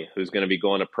Connolly, who's going to be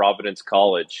going to Providence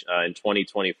College in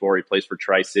 2024. He plays for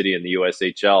Tri-City in the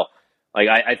USHL. Like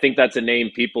I think that's a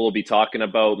name people will be talking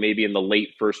about maybe in the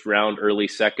late first round, early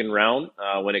second round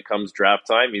when it comes draft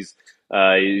time. He's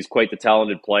quite the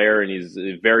talented player, and he's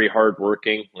very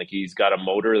hardworking. Like he's got a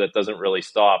motor that doesn't really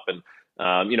stop. And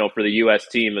for the U.S.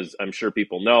 team, as I'm sure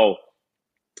people know,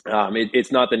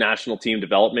 it's not the national team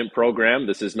development program.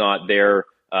 This is not their.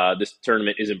 This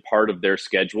tournament isn't part of their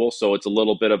schedule, so it's a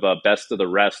little bit of a best of the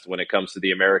rest when it comes to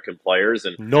the American players.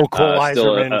 And no Cole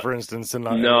Iserman, for instance.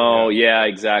 Yeah,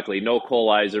 exactly. No Cole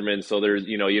Iserman. So there's,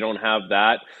 you don't have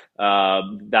that.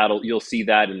 You'll see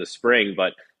that in the spring,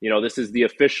 but this is the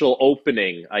official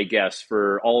opening, I guess,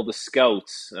 for all the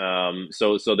scouts.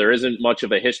 So there isn't much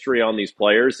of a history on these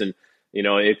players, and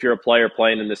if you're a player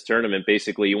playing in this tournament,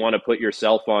 basically you want to put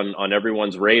yourself on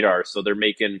everyone's radar. So they're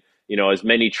making as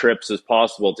many trips as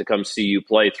possible to come see you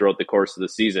play throughout the course of the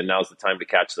season. Now's the time to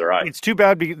catch their eye. It's too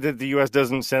bad that the U.S.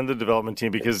 doesn't send the development team,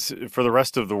 because for the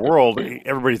rest of the world,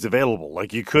 everybody's available.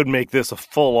 Like you could make this a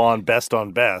full-on best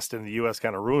on best, and the U.S.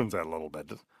 kind of ruins that a little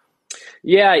bit.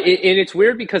 Yeah, and it's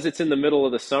weird because it's in the middle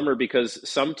of the summer, because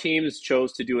some teams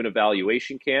chose to do an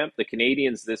evaluation camp. The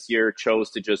Canadians this year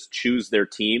chose to just choose their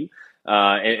team.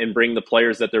 And bring the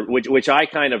players that they're, which I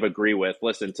kind of agree with.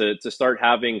 Listen, to start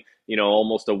having,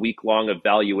 almost a week-long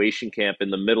evaluation camp in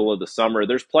the middle of the summer,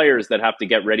 there's players that have to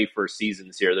get ready for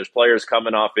seasons here. There's players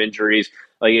coming off injuries.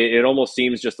 Like it almost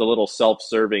seems just a little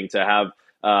self-serving to have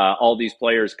all these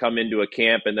players come into a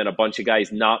camp and then a bunch of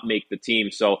guys not make the team.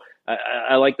 So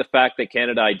I like the fact that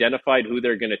Canada identified who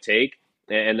they're going to take,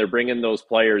 and they're bringing those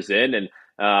players in. And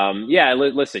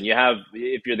Listen,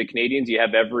 if you're the Canadians, you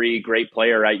have every great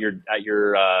player at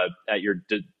your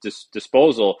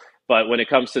disposal. But when it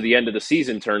comes to the end of the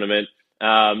season tournament,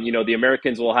 the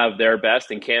Americans will have their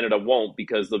best, and Canada won't,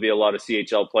 because there'll be a lot of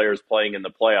CHL players playing in the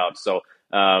playoffs. So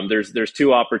there's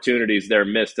two opportunities there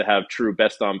missed to have true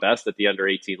best on best at the under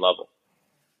 18 level.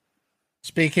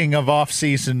 Speaking of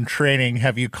off-season training,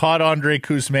 have you caught Andrei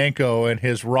Kuzmenko and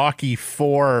his Rocky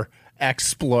IV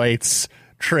exploits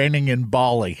training in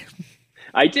Bali?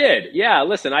 I did. Yeah,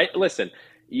 listen.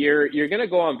 You're going to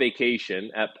go on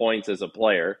vacation at points as a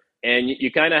player, and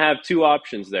you kind of have two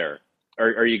options there.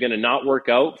 Are you going to not work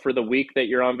out for the week that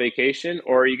you're on vacation,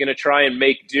 or are you going to try and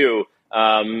make do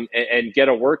and get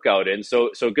a workout in? So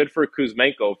good for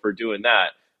Kuzmenko for doing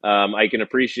that. I can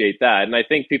appreciate that. And I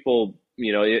think people,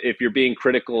 if you're being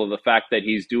critical of the fact that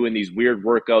he's doing these weird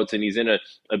workouts and he's in an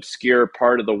obscure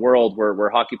part of the world where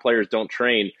hockey players don't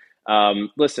train,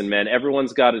 listen, man,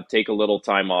 everyone's got to take a little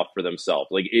time off for themselves.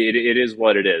 Like it is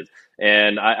what it is.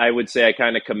 And I would say I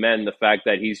kind of commend the fact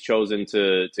that he's chosen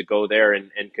to go there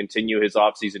and continue his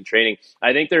off-season training.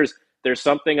 I think there's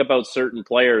something about certain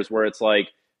players where it's like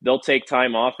they'll take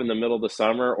time off in the middle of the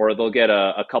summer, or they'll get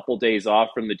a couple days off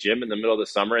from the gym in the middle of the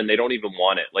summer, and they don't even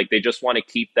want it. Like they just want to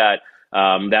keep that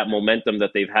momentum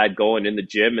that they've had going in the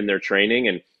gym and their training.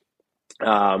 And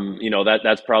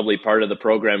that's probably part of the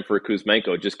program for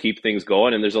Kuzmenko. Just keep things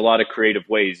going, and there's a lot of creative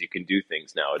ways you can do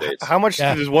things nowadays. How much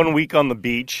does 1 week on the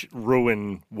beach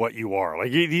ruin what you are?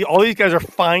 Like all these guys are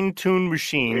fine-tuned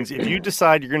machines. If you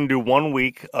decide you're going to do 1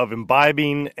 week of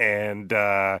imbibing and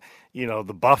the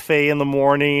buffet in the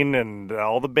morning and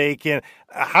all the bacon,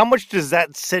 how much does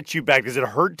that set you back? Does it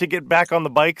hurt to get back on the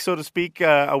bike, so to speak,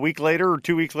 a week later or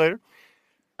 2 weeks later?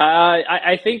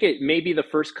 I think it maybe the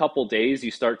first couple days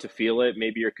you start to feel it.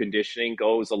 Maybe your conditioning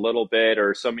goes a little bit,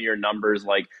 or some of your numbers.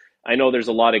 Like I know there's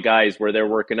a lot of guys where they're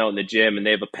working out in the gym and they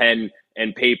have a pen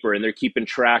and paper and they're keeping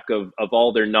track of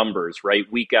all their numbers,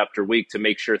 right, week after week, to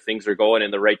make sure things are going in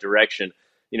the right direction.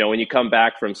 When you come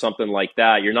back from something like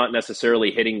that, you're not necessarily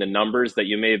hitting the numbers that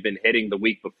you may have been hitting the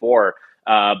week before.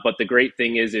 But the great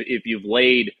thing is, if you've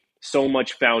laid so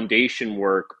much foundation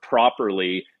work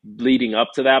properly leading up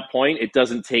to that point, it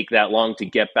doesn't take that long to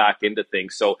get back into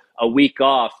things. So a week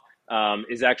off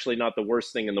is actually not the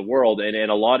worst thing in the world. And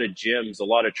a lot of gyms, a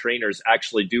lot of trainers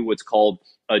actually do what's called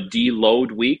a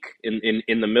deload week in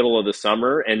the middle of the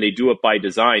summer. And they do it by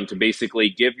design to basically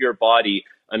give your body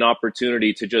an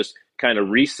opportunity to just kind of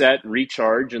reset,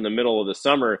 recharge in the middle of the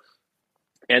summer.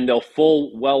 And they'll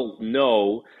full well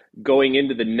know going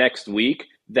into the next week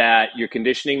that your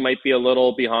conditioning might be a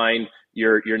little behind,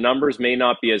 your numbers may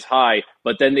not be as high,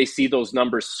 but then they see those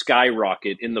numbers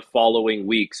skyrocket in the following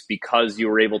weeks because you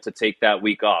were able to take that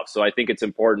week off. So I think it's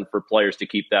important for players to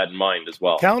keep that in mind as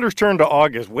well. Calendars turn to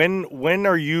August. When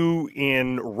are you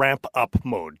in ramp up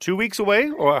mode? 2 weeks away,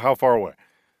 or how far away?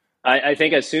 I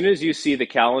think as soon as you see the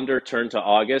calendar turn to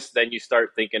August, then you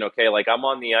start thinking, okay, like I'm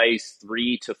on the ice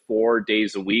 3 to 4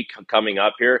 days a week coming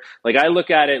up here. Like I look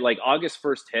at it like August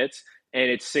 1st hits and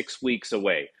it's 6 weeks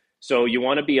away. So you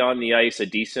want to be on the ice a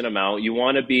decent amount. You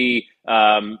want to be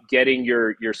getting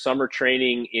your summer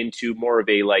training into more of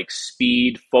a like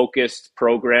speed focused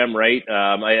program, right?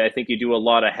 I think you do a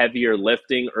lot of heavier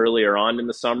lifting earlier on in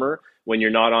the summer when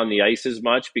you're not on the ice as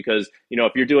much, because,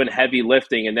 if you're doing heavy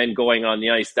lifting and then going on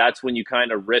the ice, that's when you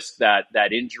kind of risk that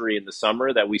injury in the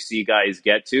summer that we see guys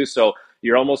get to. So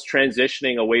you're almost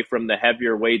transitioning away from the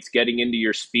heavier weights, getting into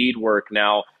your speed work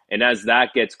now. And as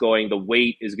that gets going, the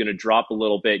weight is going to drop a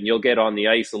little bit and you'll get on the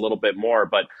ice a little bit more.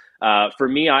 But for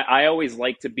me, I always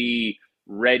like to be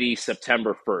ready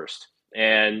September 1st.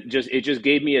 And it just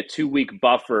gave me a 2 week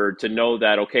buffer to know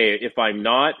that, okay, if I'm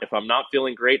not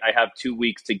feeling great, I have 2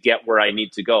 weeks to get where I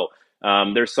need to go.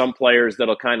 There's some players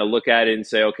that'll kind of look at it and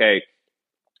say, okay,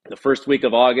 the first week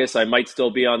of August, I might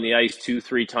still be on the ice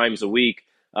 2-3 times a week.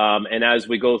 And as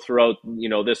we go throughout,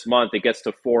 this month, it gets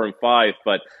to 4 and 5.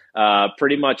 But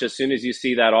pretty much as soon as you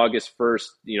see that August 1st,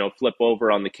 flip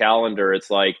over on the calendar, it's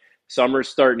like summer's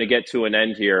starting to get to an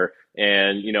end here.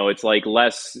 And, it's like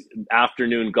less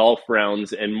afternoon golf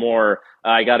rounds and more,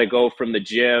 I got to go from the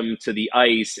gym to the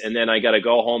ice, and then I got to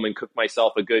go home and cook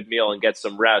myself a good meal and get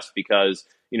some rest because,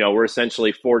 we're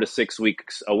essentially 4 to 6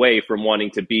 weeks away from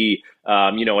wanting to be,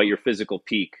 at your physical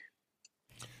peak.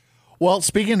 Well,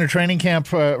 speaking of training camp,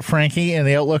 Frankie, and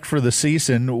the outlook for the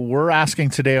season, we're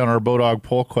asking today on our Bodog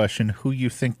poll question who you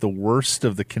think the worst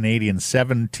of the Canadian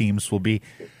 7 teams will be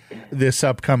this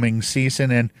upcoming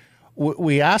season. And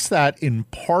we asked that in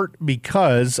part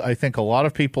because I think a lot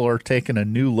of people are taking a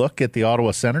new look at the Ottawa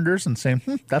Senators and saying,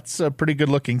 that's a pretty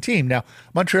good-looking team. Now,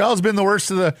 Montreal's been the worst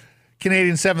of the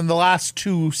Canadian 7 the last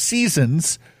 2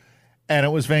 seasons, and it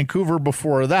was Vancouver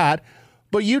before that.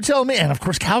 But you tell me, and of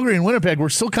course Calgary and Winnipeg, we're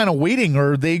still kind of waiting.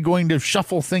 Are they going to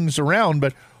shuffle things around?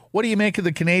 But what do you make of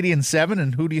the Canadian 7,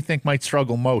 and who do you think might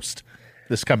struggle most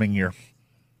this coming year?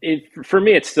 For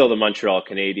me, it's still the Montreal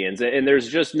Canadiens, and there's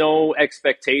just no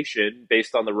expectation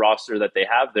based on the roster that they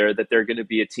have there that they're going to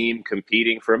be a team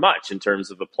competing for much in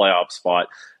terms of a playoff spot.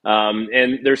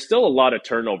 And there's still a lot of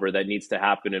turnover that needs to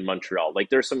happen in Montreal. Like,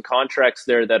 there's some contracts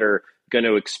there that are going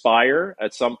to expire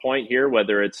at some point here,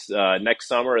 whether it's next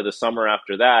summer or the summer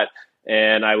after that.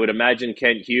 And I would imagine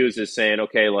Kent Hughes is saying,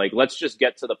 okay, like, let's just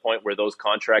get to the point where those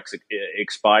contracts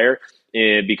expire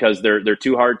because they're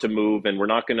too hard to move, and we're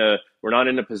not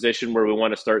in a position where we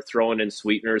want to start throwing in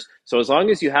sweeteners. So as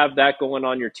long as you have that going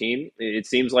on your team, it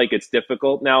seems like it's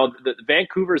difficult. Now,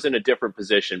 Vancouver's in a different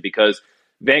position because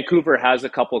Vancouver has a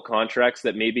couple contracts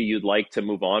that maybe you'd like to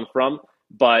move on from,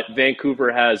 but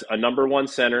Vancouver has a number 1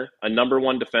 center, a number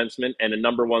 1 defenseman, and a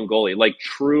number 1 goalie, like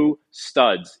true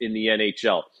studs in the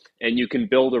NHL. And you can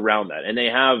build around that. And they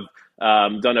have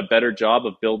done a better job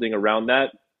of building around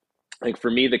that. Like,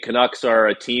 for me, the Canucks are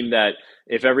a team that,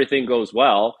 if everything goes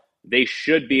well, they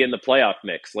should be in the playoff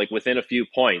mix, like within a few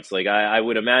points. Like, I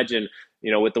would imagine,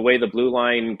 with the way the blue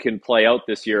line can play out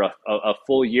this year, a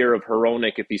full year of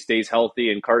Hronek if he stays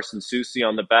healthy, and Carson Soucy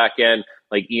on the back end,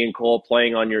 like Ian Cole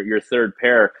playing on your third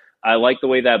pair. I like the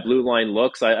way that blue line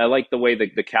looks. I like the way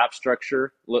the cap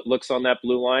structure looks on that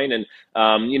blue line. And,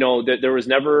 there was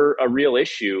never a real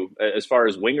issue as far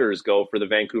as wingers go for the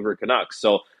Vancouver Canucks.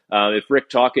 So if Rick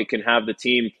Tocchet can have the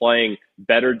team playing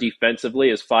better defensively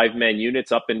as 5-man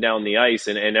units up and down the ice,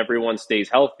 and everyone stays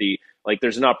healthy, like,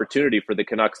 there's an opportunity for the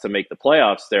Canucks to make the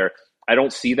playoffs there. I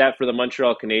don't see that for the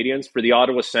Montreal Canadiens. For the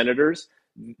Ottawa Senators,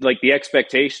 like, the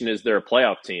expectation is they're a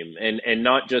playoff team and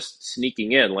not just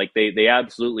sneaking in. Like, they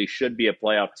absolutely should be a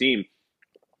playoff team.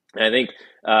 And I think,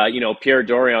 Pierre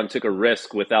Dorion took a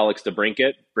risk with Alex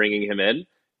DeBrincat, bringing him in.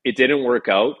 It didn't work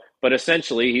out, but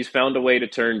essentially he's found a way to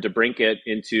turn DeBrincat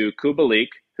into Kubalik,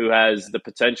 who has the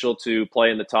potential to play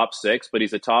in the top 6, but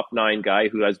he's a top 9 guy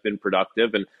who has been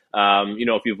productive. And,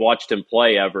 if you've watched him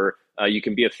play ever, you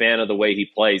can be a fan of the way he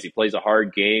plays. He plays a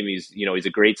hard game. He's a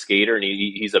great skater, and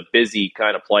he's a busy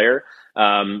kind of player.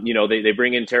 They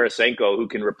bring in Tarasenko, who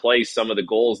can replace some of the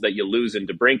goals that you lose in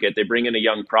DeBrincat. They bring in a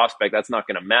young prospect. That's not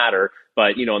going to matter.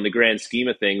 But, in the grand scheme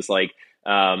of things, like,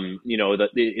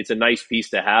 it's a nice piece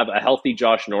to have. A healthy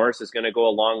Josh Norris is going to go a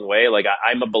long way. Like,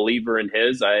 I'm a believer in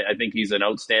his. I think he's an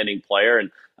outstanding player. And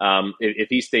if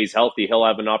he stays healthy, he'll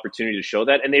have an opportunity to show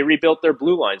that. And they rebuilt their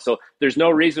blue line. So there's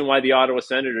no reason why the Ottawa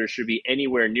Senators should be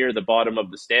anywhere near the bottom of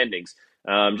the standings.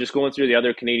 Just going through the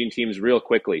other Canadian teams real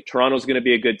quickly. Toronto's going to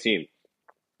be a good team.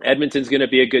 Edmonton's going to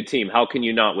be a good team. How can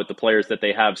you not with the players that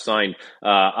they have signed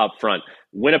up front?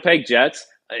 Winnipeg Jets,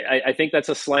 I think that's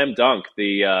a slam dunk,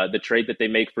 the trade that they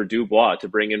make for Dubois to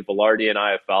bring in Velarde and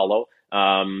Iafallo.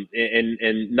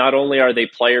 And not only are they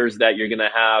players that you're going to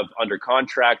have under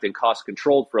contract and cost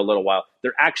controlled for a little while,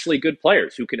 they're actually good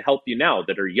players who can help you now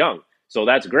that are young. So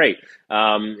that's great.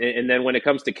 And then when it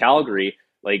comes to Calgary,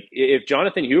 like, if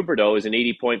Jonathan Huberdeau is an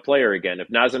 80-point player again, if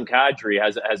Nazem Kadri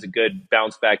has a good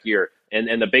bounce back year,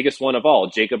 and the biggest one of all,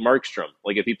 Jacob Markstrom,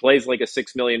 like, if he plays like a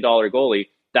 $6 million goalie,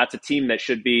 that's a team that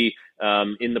should be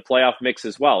in the playoff mix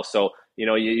as well. So,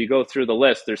 you go through the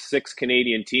list, there's 6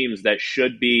 Canadian teams that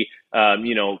should be,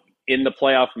 in the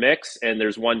playoff mix. And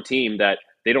there's one team that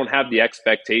they don't have the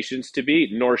expectations to be,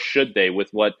 nor should they, with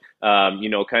what,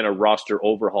 kind of roster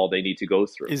overhaul they need to go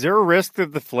through. Is there a risk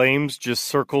that the Flames just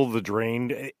circle the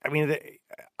drain? I mean,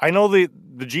 I know the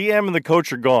GM and the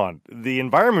coach are gone. The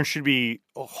environment should be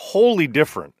wholly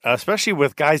different, especially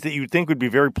with guys that you'd think would be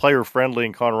very player-friendly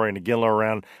and Conroy and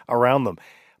Iginla around them.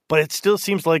 But it still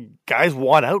seems like guys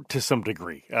want out to some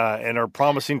degree and are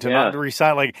promising to not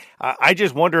resign. Like, I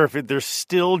just wonder if there's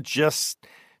still just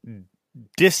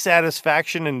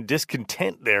dissatisfaction and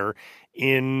discontent there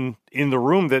in the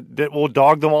room that will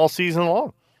dog them all season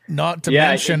long. Not to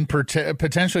mention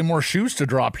potentially more shoes to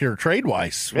drop here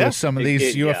trade-wise with some of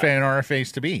these UFA and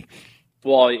RFAs to be.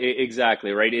 Well,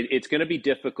 exactly, right? It's going to be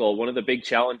difficult. One of the big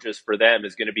challenges for them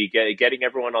is going to be getting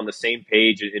everyone on the same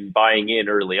page and buying in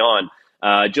early on.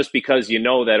 Just because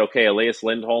that, okay, Elias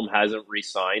Lindholm hasn't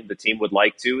re-signed. The team would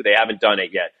like to. They haven't done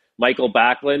it yet. Michael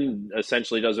Backlund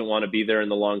essentially doesn't want to be there in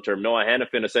the long term. Noah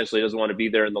Hannafin essentially doesn't want to be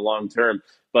there in the long term.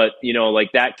 But,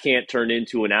 like, that can't turn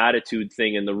into an attitude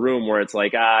thing in the room where it's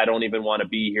like, I don't even want to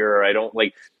be here. Or I don't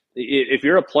like, if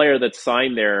you're a player that's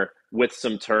signed there with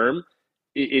some term,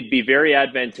 it'd be very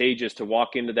advantageous to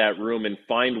walk into that room and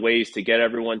find ways to get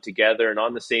everyone together and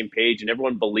on the same page and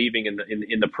everyone believing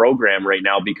in the program right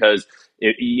now, because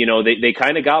they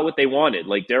kind of got what they wanted.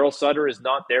 Like, Daryl Sutter is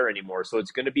not there anymore, so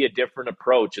it's going to be a different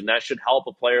approach, and that should help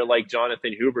a player like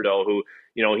Jonathan Huberdeau, who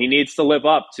he needs to live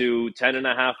up to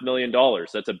 $10.5 million.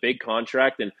 That's a big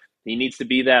contract, and he needs to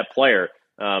be that player.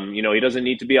 He doesn't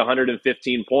need to be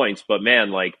 115 points, but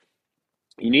man, like,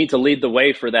 you need to lead the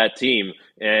way for that team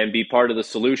and be part of the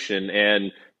solution.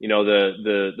 And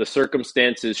the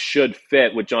circumstances should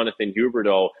fit with Jonathan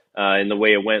Huberdeau in the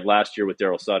way it went last year with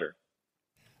Daryl Sutter.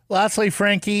 Lastly,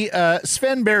 Frankie,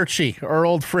 Sven Berchi, our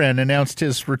old friend, announced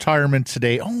his retirement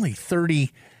today. Only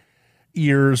 30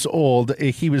 years old.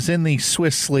 He was in the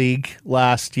Swiss League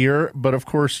last year, but of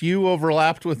course you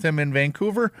overlapped with him in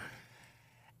Vancouver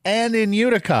and in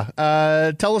Utica.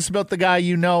 Tell us about the guy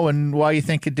you know and why you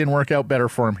think it didn't work out better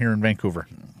for him here in Vancouver.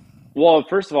 Well,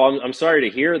 first of all, I'm sorry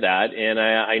to hear that, and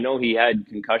I know he had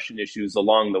concussion issues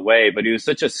along the way, but he was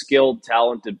such a skilled,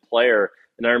 talented player.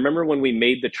 And I remember when we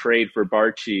made the trade for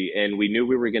Barchi and we knew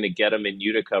we were going to get him in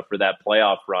Utica for that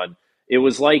playoff run, it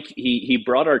was like he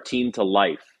brought our team to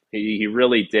life. He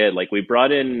really did. Like, we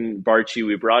brought in Barchi,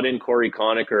 we brought in Corey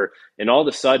Conacher, and all of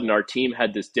a sudden our team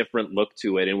had this different look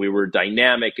to it, and we were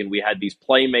dynamic, and we had these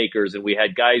playmakers, and we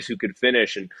had guys who could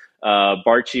finish, and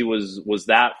Barchi was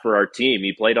that for our team.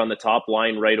 He played on the top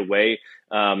line right away.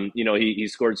 He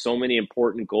scored so many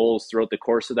important goals throughout the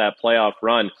course of that playoff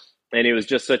run, and he was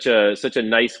just such a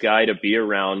nice guy to be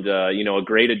around. A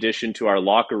great addition to our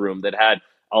locker room that had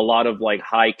a lot of like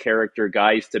high character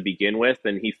guys to begin with,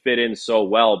 and he fit in so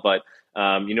well. But,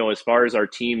 as far as our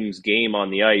team's game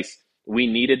on the ice, we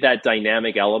needed that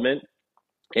dynamic element.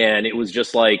 And it was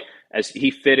just like, as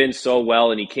he fit in so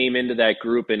well and he came into that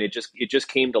group and it just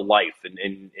came to life.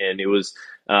 And it was,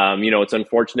 it's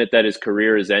unfortunate that his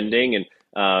career is ending. And,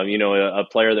 a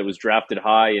player that was drafted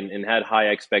high and had high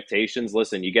expectations.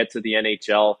 Listen, you get to the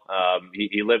NHL,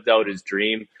 he lived out his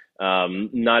dream.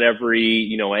 Not every,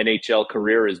 NHL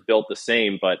career is built the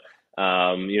same, but,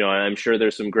 I'm sure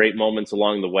there's some great moments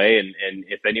along the way. And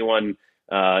if anyone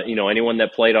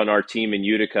that played on our team in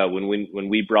Utica, when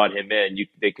we brought him in,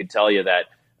 they could tell you that,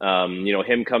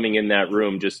 him coming in that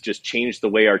room just changed the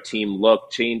way our team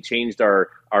looked, changed our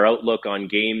outlook on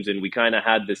games. And we kind of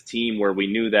had this team where we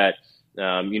knew that,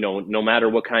 no matter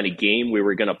what kind of game we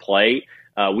were going to play,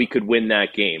 we could win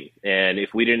that game. And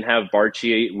if we didn't have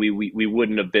Barchi, we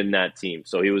wouldn't have been that team.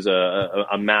 So he was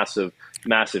a massive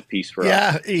piece for us.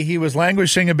 Yeah, he was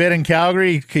languishing a bit in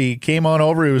Calgary. He came on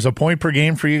over. He was a point per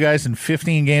game for you guys in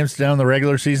 15 games down the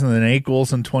regular season, and then 8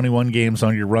 goals in 21 games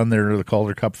on your run there to the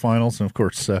Calder Cup finals. And, of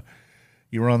course,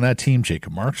 you were on that team.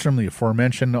 Jacob Markstrom, the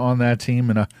aforementioned, on that team,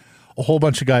 and a whole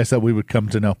bunch of guys that we would come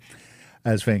to know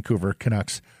as Vancouver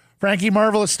Canucks. Frankie,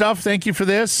 marvelous stuff. Thank you for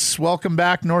this. Welcome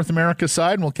back, North America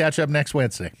side, and we'll catch up next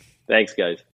Wednesday. Thanks,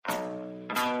 guys.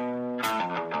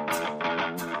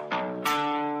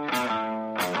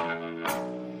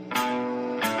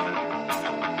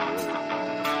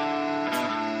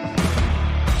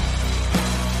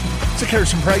 It's a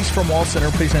Harrison Price from Wall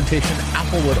Center presentation,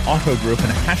 Applewood Auto Group,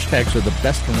 and hashtags are the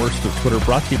best and worst of Twitter,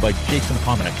 brought to you by Jason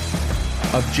Hominick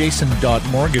of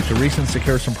Jason.Mortgage. A recent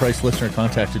Harrison Price listener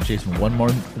contacted Jason one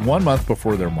month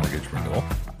before their mortgage renewal.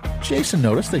 Jason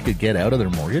noticed they could get out of their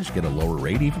mortgage, get a lower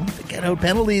rate, even with the get-out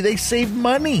penalty. They saved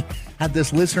money. Had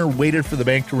this listener waited for the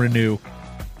bank to renew,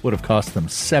 would have cost them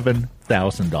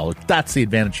 $7,000. That's the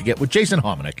advantage you get with Jason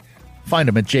Hominick. Find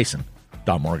him at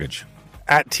Jason.Mortgage.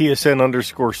 At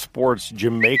TSN_sports,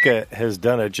 Jamaica has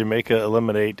done it. Jamaica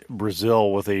eliminate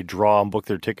Brazil with a draw and book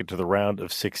their ticket to the round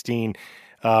of 16.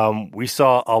 We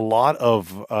saw a lot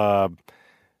of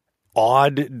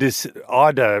odd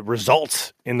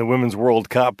results in the Women's World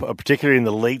Cup, particularly in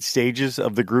the late stages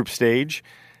of the group stage.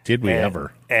 Did we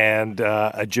ever? And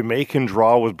a Jamaican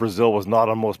draw with Brazil was not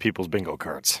on most people's bingo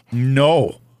cards.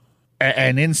 No.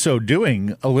 And in so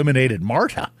doing, eliminated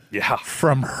Marta. Yeah.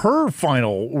 From her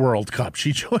final World Cup.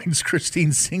 She joins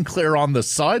Christine Sinclair on the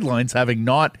sidelines, having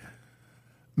not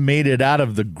made it out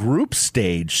of the group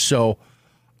stage. So,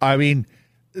 I mean,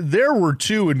 there were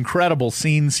two incredible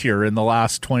scenes here in the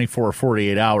last 24,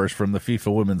 48 hours from the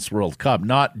FIFA Women's World Cup.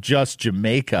 Not just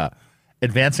Jamaica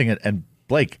advancing it. And,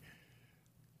 Blake,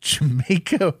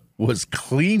 Jamaica was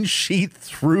clean sheet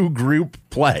through group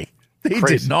play. They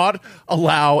did not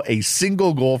allow a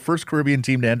single goal, first Caribbean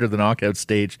team to enter the knockout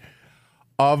stage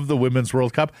of the Women's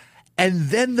World Cup. And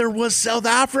then there was South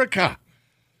Africa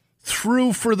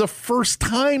through for the first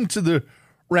time to the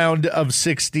round of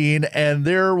 16, and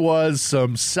there was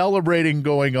some celebrating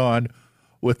going on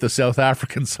with the South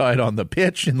African side on the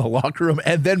pitch in the locker room.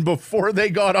 And then before they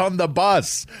got on the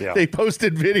bus, they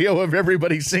posted video of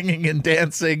everybody singing and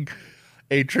dancing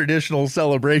a traditional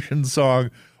celebration song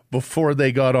before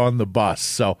they got on the bus.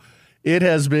 So it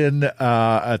has been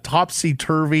a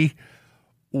topsy-turvy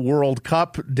World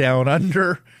Cup down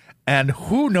under. And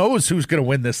who knows who's going to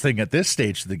win this thing at this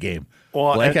stage of the game.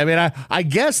 Well, I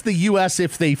guess the U.S.,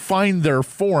 if they find their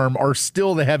form, are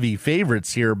still the heavy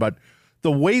favorites here. But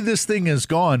the way this thing has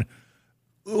gone,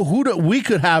 we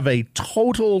could have a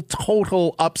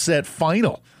total upset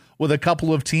final with a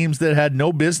couple of teams that had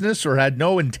no business or had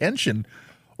no intention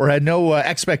or had no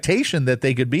expectation that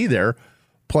they could be there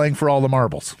playing for all the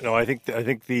marbles. No, I think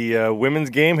the women's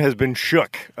game has been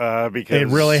shook because it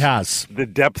really has. The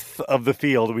depth of the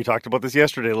field. We talked about this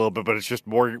yesterday a little bit, but it's just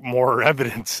more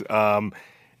evidence.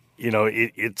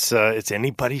 It's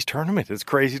anybody's tournament. It's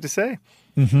crazy to say.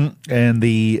 Mm-hmm. And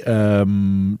the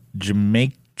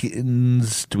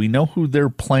Jamaicans. Do we know who they're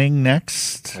playing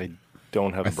next? I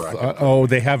don't have a bracket.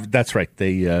 They have. That's right.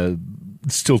 They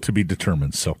still to be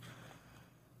determined. So.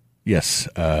 Yes,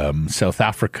 South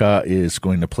Africa is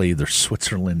going to play either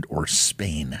Switzerland or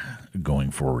Spain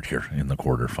going forward here in the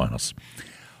quarterfinals.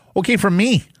 Okay, from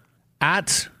me,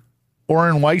 at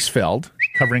Oren Weisfeld,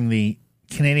 covering the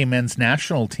Canadian men's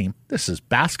national team. This is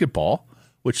basketball,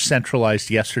 which centralized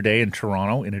yesterday in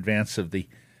Toronto in advance of the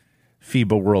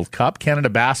FIBA World Cup. Canada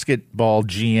basketball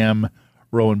GM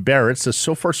Rowan Barrett says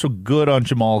so far so good on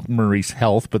Jamal Murray's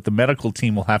health, but the medical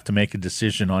team will have to make a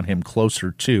decision on him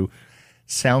closer to.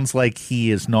 Sounds like he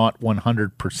is not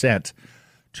 100%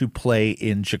 to play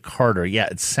in Jakarta. Yeah,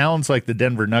 it sounds like the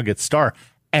Denver Nuggets star,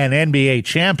 an NBA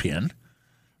champion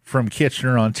from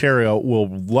Kitchener, Ontario, will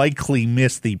likely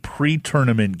miss the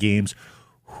pre-tournament games.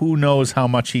 Who knows how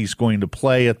much he's going to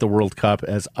play at the World Cup?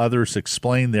 As others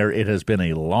explained there, it has been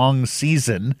a long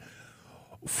season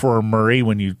for Murray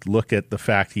when you look at the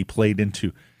fact he played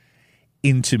into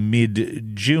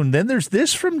mid-June. Then there's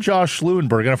this from Josh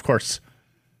Lewenberg, and of course,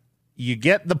 you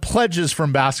get the pledges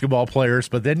from basketball players,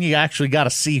 but then you actually got to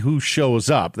see who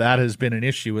shows up. That has been an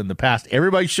issue in the past.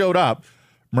 Everybody showed up.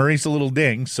 Murray's a little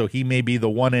ding, so he may be the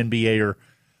one NBAer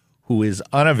who is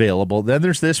unavailable. Then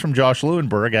there's this from Josh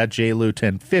Lewenberg at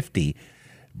JLew1050.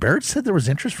 Barrett said there was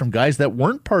interest from guys that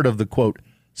weren't part of the, quote,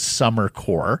 summer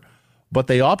core, but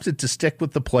they opted to stick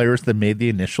with the players that made the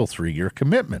initial 3-year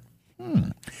commitment.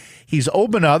 He's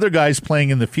open to other guys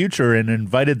playing in the future and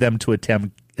invited them to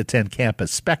attend camp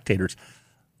as spectators.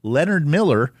 Leonard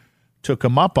Miller took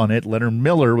him up on it. Leonard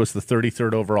Miller was the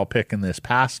 33rd overall pick in this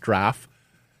past draft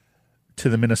to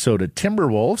the Minnesota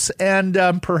Timberwolves,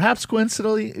 and perhaps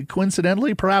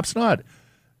coincidentally, perhaps not,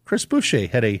 Chris Boucher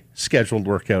had a scheduled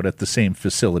workout at the same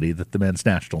facility that the men's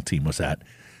national team was at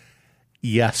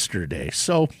yesterday.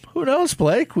 So who knows,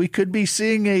 Blake? We could be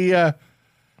seeing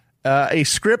a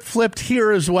script flipped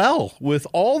here as well, with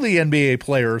all the NBA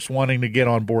players wanting to get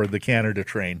on board the Canada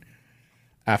train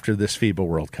after this FIBA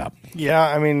World Cup. Yeah,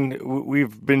 I mean,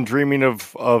 we've been dreaming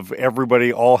of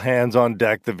everybody, all hands on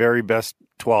deck, the very best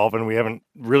 12, and we haven't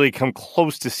really come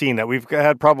close to seeing that. We've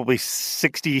had probably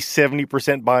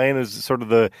 60-70% buy-in as sort of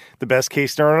the best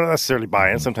case scenario. Not necessarily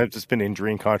buy-in. Sometimes it's been injury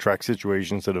and contract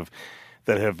situations that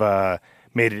have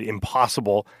made it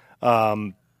impossible.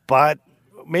 But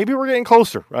maybe we're getting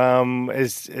closer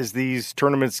as these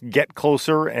tournaments get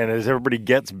closer and as everybody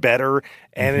gets better.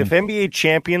 And if NBA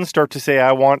champions start to say,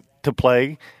 I want to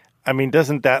play, I mean,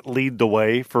 doesn't that lead the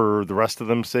way for the rest of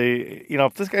them? Say,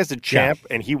 if this guy's a champ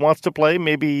and he wants to play,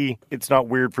 maybe it's not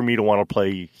weird for me to want to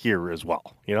play here as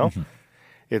well.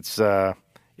 It's a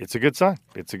good sign.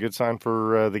 It's a good sign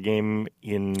for the game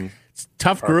in it's a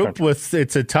tough group.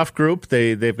 It's a tough group.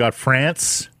 They've got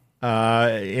France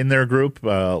in their group,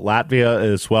 Latvia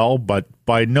as well, but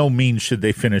by no means should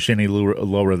they finish any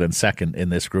lower than second in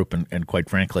this group, and quite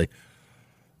frankly,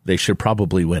 they should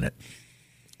probably win it.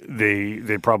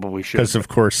 They probably should. Because, of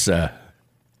course, Mr.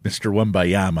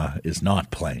 Wembayama is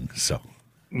not playing. So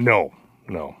No.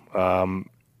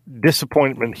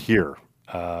 Disappointment here.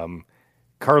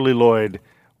 Carly Lloyd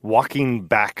walking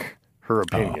back her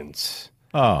opinions.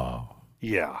 Oh.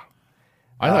 Yeah.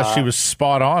 I thought she was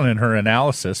spot on in her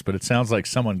analysis, but it sounds like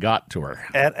someone got to her.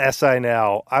 At SI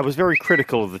Now, I was very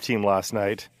critical of the team last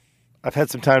night. I've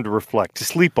had some time to reflect, to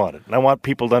sleep on it, and I want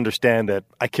people to understand that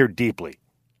I care deeply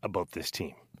about this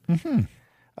team.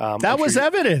 That was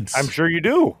evidence. I'm sure you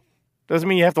do. Doesn't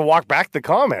mean you have to walk back the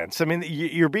comments. I mean,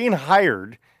 you're being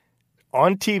hired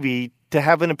on TV to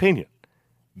have an opinion,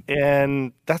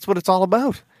 and that's what it's all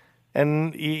about.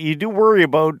 And you do worry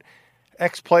about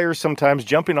ex-players sometimes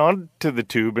jumping onto the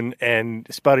tube and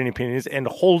spouting opinions and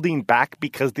holding back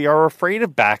because they are afraid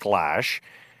of backlash,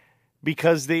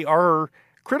 because they are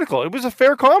critical. It was a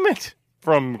fair comment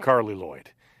from Carly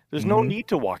Lloyd. There's no need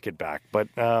to walk it back, but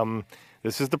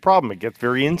this is the problem. It gets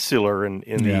very insular in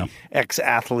the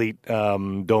ex-athlete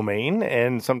domain,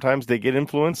 and sometimes they get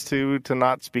influenced to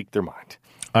not speak their mind.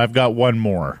 I've got one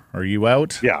more. Are you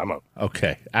out? Yeah, I'm out.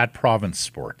 Okay. At Province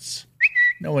Sports.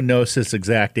 No one knows his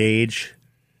exact age.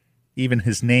 Even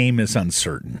his name is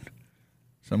uncertain.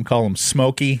 Some call him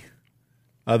Smokey,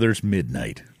 others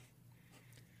Midnight.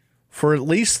 For at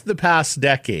least the past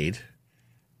decade,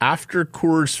 after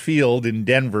Coors Field in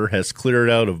Denver has cleared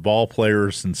out of ball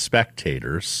players and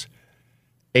spectators,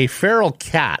 a feral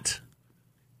cat,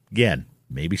 again,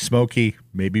 maybe Smokey,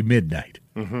 maybe Midnight,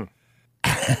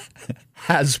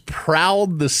 has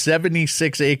prowled the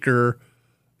 76-acre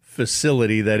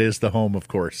facility that is the home, of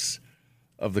course,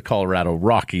 of the Colorado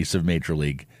Rockies of Major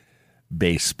League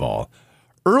Baseball.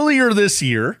 Earlier this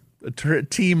year, a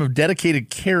team of dedicated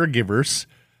caregivers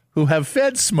who have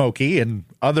fed Smokey and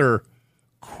other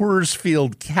Coors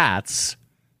Field cats,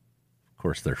 of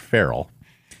course they're feral,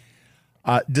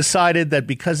 decided that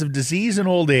because of disease and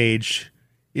old age,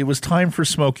 it was time for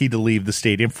Smokey to leave the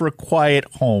stadium for a quiet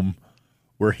home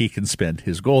where he can spend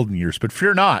his golden years. But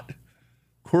fear not,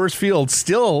 Coors Field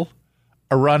still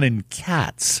a running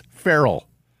cats, feral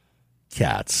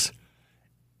cats.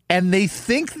 And they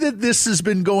think that this has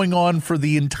been going on for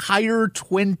the entire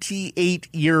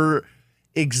 28-year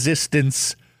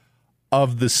existence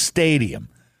of the stadium.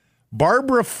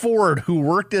 Barbara Ford, who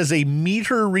worked as a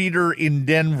meter reader in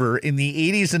Denver in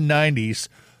the 80s and 90s,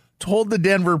 told the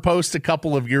Denver Post a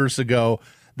couple of years ago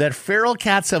that feral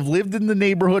cats have lived in the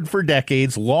neighborhood for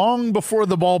decades, long before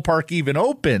the ballpark even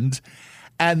opened,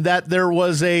 and that there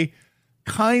was a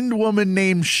kind woman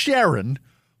named Sharon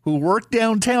who worked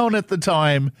downtown at the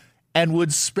time and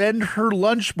would spend her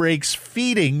lunch breaks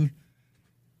feeding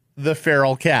the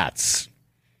feral cats,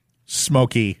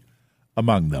 Smokey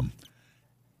among them.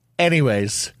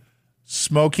 Anyways,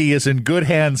 Smokey is in good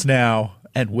hands now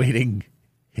and waiting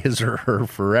his or her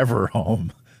forever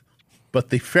home. But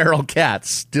the feral cats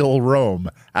still roam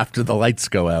after the lights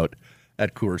go out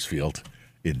at Coors Field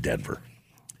in Denver.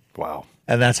 Wow.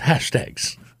 And that's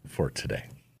hashtags for today.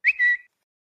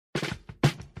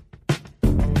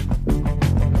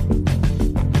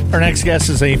 Our next guest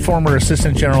is a former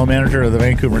assistant general manager of the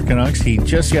Vancouver Canucks. He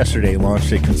just yesterday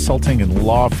launched a consulting and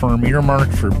law firm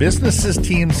earmarked for businesses,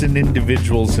 teams, and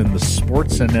individuals in the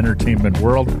sports and entertainment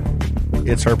world.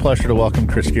 It's our pleasure to welcome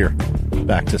Chris Gear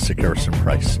back to Sekeres &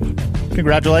 Price.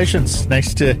 Congratulations.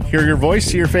 Nice to hear your voice,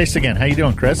 see your face again. How you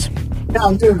doing, Chris? Yeah,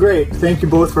 I'm doing great. Thank you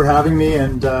both for having me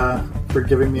and for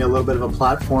giving me a little bit of a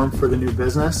platform for the new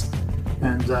business.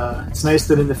 And it's nice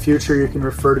that in the future you can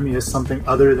refer to me as something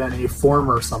other than a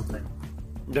former something.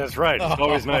 That's right. It's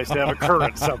always nice to have a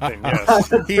current something.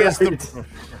 Yes.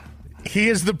 He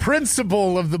is the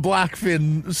principal of the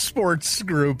Blackfin Sports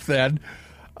Group then.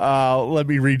 Let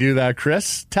me redo that,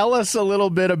 Chris. Tell us a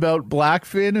little bit about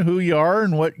Blackfin, who you are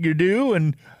and what you do,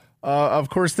 and of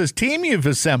course this team you've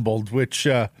assembled, which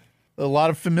a lot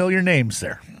of familiar names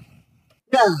there.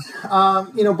 Yeah,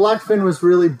 Blackfin was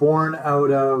really born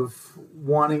out of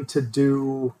wanting to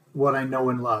do what I know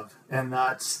and love, and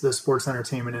that's the sports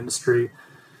entertainment industry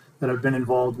that I've been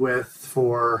involved with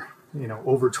for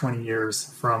over 20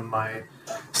 years, from my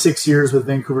 6 years with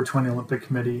Vancouver 20 Olympic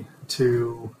Committee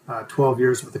to 12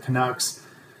 years with the Canucks,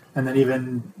 and then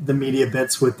even the media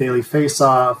bits with Daily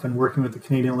Face-Off and working with the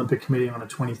Canadian Olympic Committee on a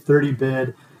 2030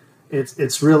 bid.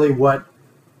 It's really what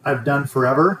I've done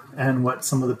forever, and what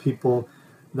some of the people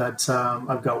that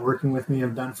I've got working with me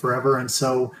have done forever. And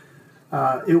so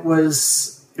it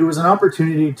was an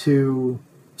opportunity to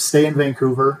stay in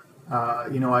Vancouver.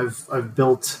 I've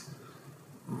built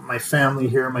my family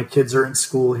here. My kids are in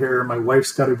school here. My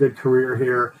wife's got a good career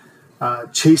here.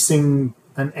 Chasing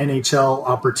an NHL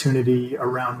opportunity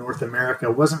around North America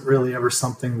wasn't really ever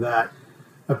something that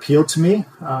appealed to me.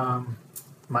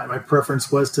 My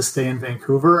preference was to stay in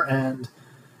Vancouver. And,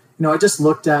 I just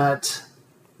looked at,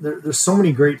 there's so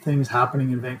many great things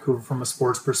happening in Vancouver from a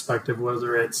sports perspective,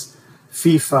 whether it's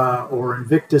FIFA or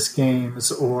Invictus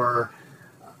Games or,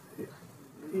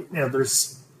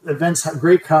 there's events,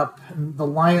 Grey Cup, and the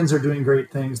Lions are doing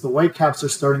great things. The Whitecaps are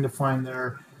starting to find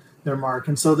their mark.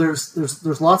 And so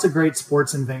there's lots of great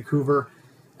sports in Vancouver.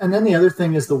 And then the other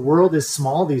thing is the world is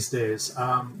small these days.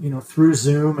 Through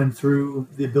Zoom and through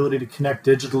the ability to connect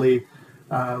digitally,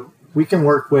 we can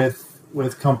work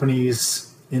with companies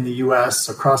in the U.S.,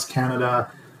 across Canada,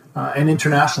 and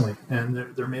internationally.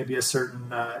 And there may be a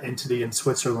certain entity in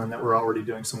Switzerland that we're already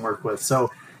doing some work with.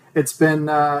 So it's been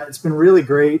really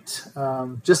great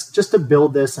just to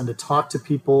build this and to talk to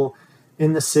people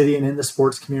in the city and in the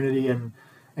sports community and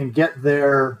get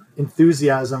their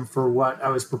enthusiasm for what I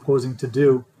was proposing to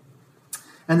do.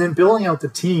 And then building out the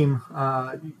team,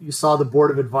 you saw the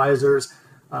board of advisors.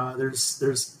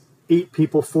 There's 8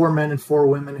 people, 4 men and 4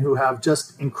 women who have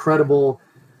just incredible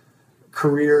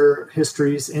career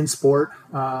histories in sport.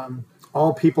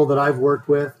 All people that I've worked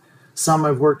with. Some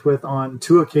I've worked with on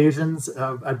 2 occasions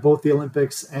at both the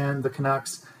Olympics and the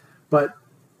Canucks. But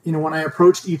when I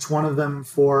approached each one of them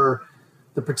for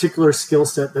the particular skill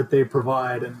set that they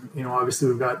provide, and obviously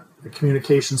we've got a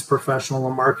communications professional, a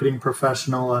marketing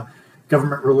professional, a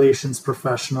government relations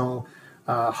professional,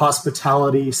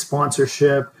 hospitality,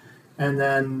 sponsorship, and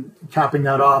then capping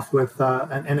that off with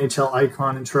an NHL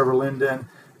icon in Trevor Linden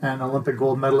and Olympic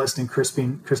gold medalist in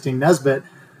Christine Nesbitt.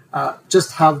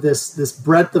 Just have this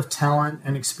breadth of talent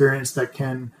and experience that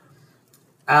can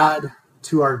add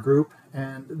to our group,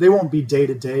 and they won't be day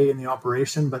to day in the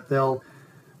operation, but they'll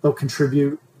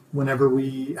contribute whenever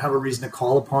we have a reason to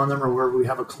call upon them or where we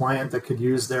have a client that could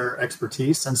use their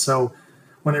expertise. And so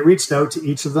when I reached out to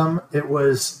each of them, it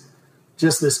was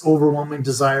just this overwhelming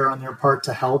desire on their part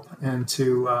to help and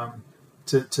to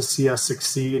see us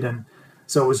succeed. And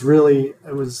so I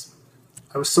was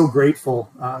so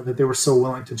grateful that they were so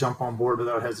willing to jump on board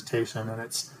without hesitation. And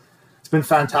it's been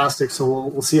fantastic. So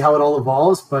we'll see how it all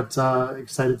evolves, but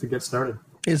excited to get started.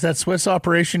 Is that Swiss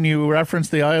operation you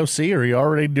referenced the IOC? Or are you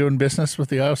already doing business with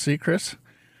the IOC, Chris?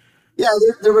 Yeah,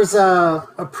 there was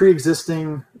a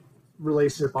pre-existing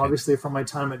relationship, obviously, from my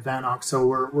time at Vanoc. So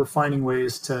we're finding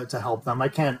ways to help them. I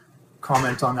can't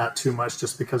comment on that too much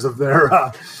just because of their,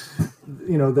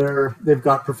 they've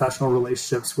got professional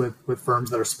relationships with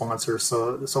firms that are sponsors.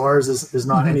 So ours is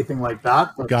not anything like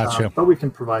that. But, Gotcha. But we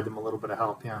can provide them a little bit of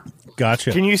help. Yeah.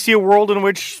 Gotcha. Can you see a world in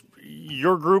which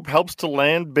your group helps to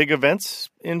land big events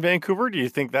in Vancouver? Do you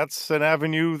think that's an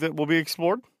avenue that will be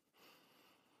explored?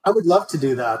 I would love to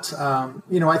do that.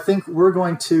 I think we're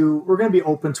going to be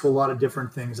open to a lot of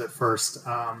different things at first.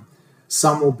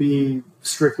 Some will be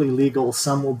strictly legal.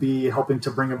 Some will be helping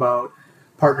to bring about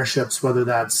partnerships, whether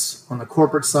that's on the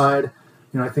corporate side.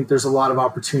 I think there's a lot of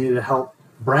opportunity to help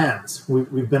brands.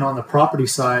 We've been on the property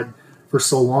side for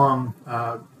so long,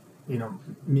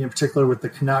 me in particular with the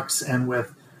Canucks and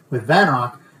with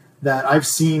Vanoc, that I've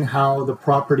seen how the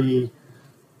property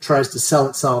tries to sell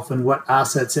itself and what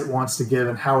assets it wants to give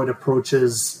and how it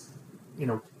approaches,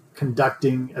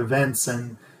 conducting events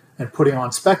and putting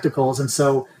on spectacles. And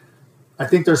so I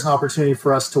think there's an opportunity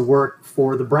for us to work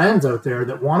for the brands out there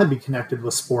that want to be connected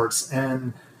with sports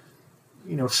and,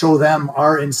 show them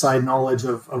our inside knowledge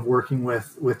of working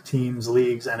with teams,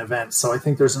 leagues, and events. So I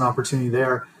think there's an opportunity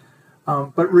there.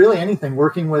 But really anything,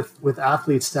 working with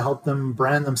athletes to help them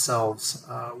brand themselves,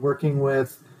 working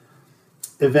with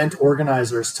event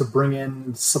organizers to bring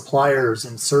in suppliers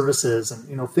and services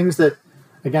and, things that,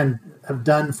 again, have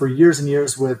done for years and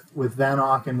years with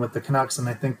Vanoc and with the Canucks. And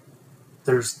I think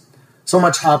there's so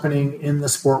much happening in the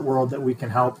sport world that we can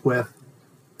help with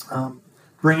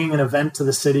bringing an event to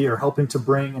the city or helping to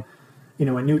bring, a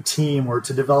new team or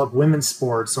to develop women's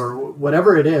sports or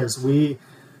whatever it is.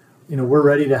 We're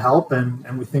ready to help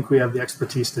and we think we have the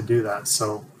expertise to do that.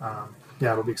 So,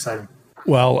 it'll be exciting.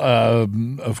 Well,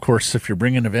 of course, if you're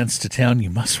bringing events to town,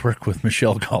 you must work with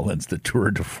Michelle Collins, the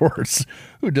Tour de Force,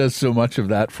 who does so much of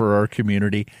that for our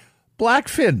community.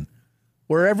 Blackfin,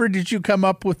 wherever did you come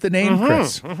up with the name,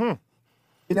 Chris? Mm-hmm.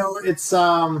 It's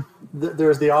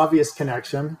there's the obvious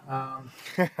connection.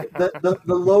 The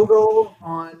logo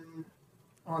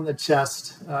on the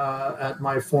chest at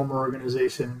my former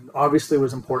organization obviously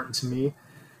was important to me,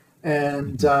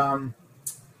 and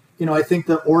I think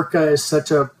the orca is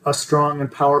such a strong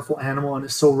and powerful animal and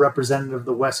is so representative of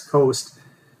the West Coast.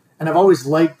 And I've always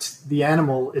liked the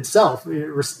animal itself,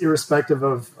 irrespective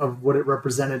of what it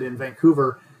represented in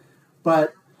Vancouver.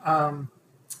 But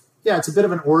it's a bit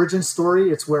of an origin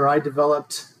story. It's where I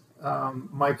developed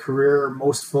my career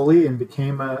most fully and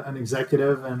became an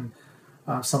executive and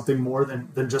something more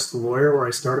than just a lawyer, where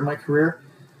I started my career.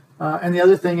 And the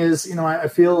other thing is, I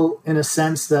feel in a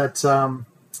sense that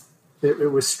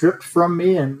it was stripped from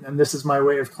me, and this is my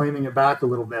way of claiming it back a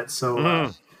little bit.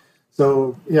 So,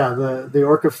 the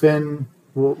orca fin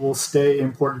will stay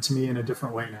important to me in a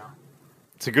different way now.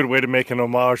 It's a good way to make an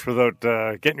homage without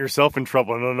getting yourself in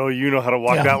trouble. And I know you know how to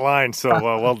walk that line. So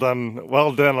well done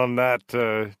on that,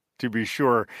 to be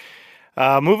sure.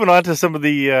 Moving on to some of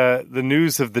the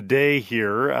news of the day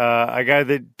here. A guy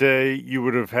that you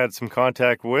would have had some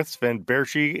contact with, Sven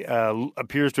Berchi,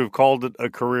 appears to have called it a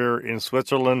career in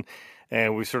Switzerland.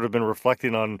 And we've sort of been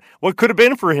reflecting on what could have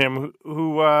been for him,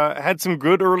 who had some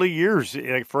good early years.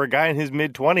 For a guy in his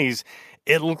mid-20s,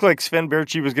 it looked like Sven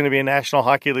Berchi was going to be a National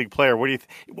Hockey League player. What do you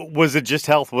was it just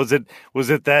health? Was it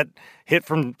that hit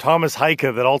from Thomas Heike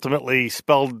that ultimately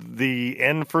spelled the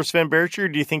end for Sven Berchi, or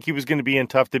do you think he was going to be in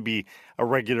tough to be a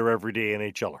regular everyday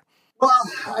NHLer? Well,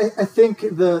 I think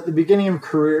the beginning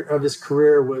of his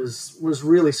career was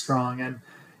really strong, and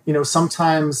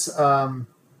sometimes a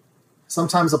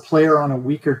player on a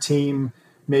weaker team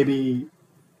maybe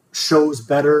shows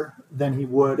better than he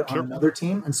would on another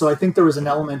team. And so I think there was an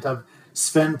element of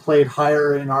Sven played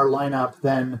higher in our lineup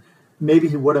than maybe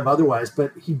he would have otherwise.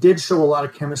 But he did show a lot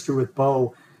of chemistry with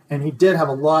Bo, and he did have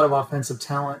a lot of offensive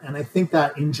talent. And I think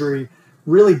that injury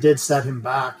really did set him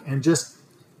back and just,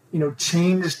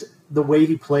 changed the way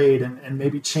he played and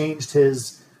maybe changed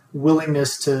his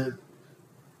willingness to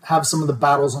have some of the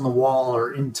battles on the wall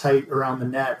or in tight around the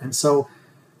net. And so,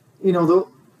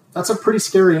 that's a pretty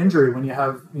scary injury when you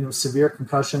have, severe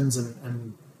concussions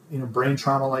and brain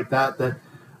trauma like that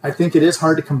I think it is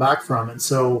hard to come back from. And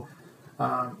so,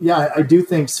 I do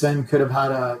think Sven could have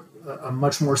had a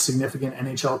much more significant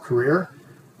NHL career.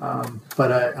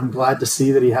 But I'm glad to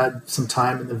see that he had some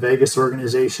time in the Vegas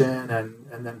organization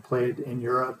and then played in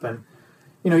Europe. And,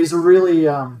 he's a really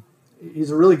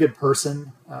good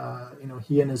person.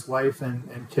 He and his wife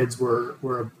and kids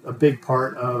were a big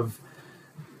part of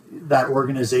that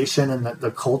organization and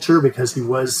the culture, because he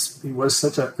was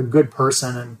such a good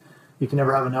person, and you can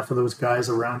never have enough of those guys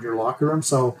around your locker room.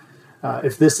 So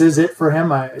if this is it for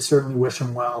him, I certainly wish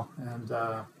him well. And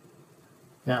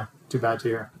too bad to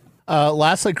hear.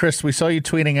 Lastly, Chris, we saw you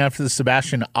tweeting after the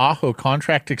Sebastian Aho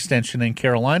contract extension in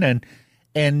Carolina,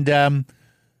 and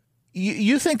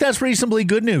you think that's reasonably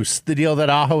good news, the deal that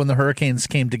Aho and the Hurricanes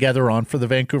came together on for the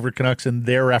Vancouver Canucks and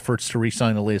their efforts to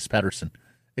re-sign Elias Pettersson.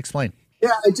 Explain.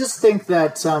 Yeah, I just think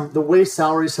that the way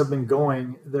salaries have been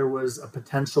going, there was a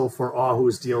potential for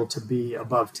Aho's deal to be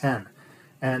above 10.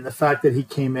 And the fact that he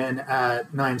came in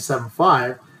at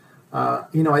 9.75,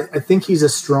 I think he's a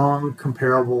strong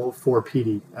comparable for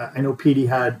Petey. I know Petey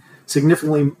had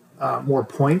significantly more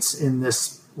points in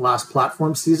this last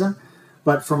platform season,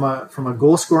 but from a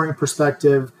goal scoring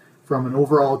perspective, from an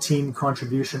overall team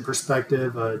contribution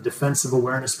perspective, a defensive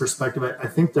awareness perspective, I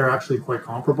think they're actually quite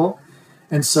comparable.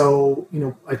 And so,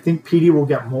 I think Petey will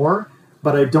get more,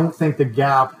 but I don't think the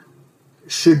gap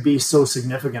should be so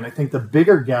significant. I think the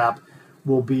bigger gap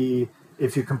will be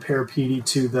if you compare Petey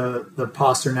to the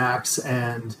Pasternaks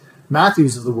and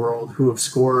Matthews of the world, who have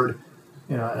scored,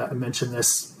 I mentioned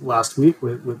this last week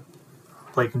with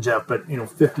Blake and Jeff, but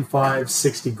 55,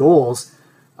 60 goals.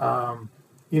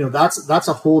 That's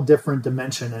a whole different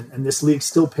dimension, and this league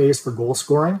still pays for goal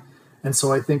scoring. And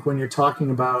so I think when you're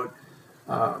talking about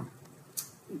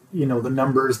the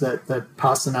numbers that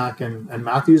Pasternak and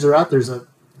Matthews are at,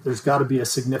 there's got to be a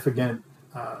significant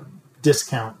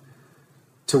discount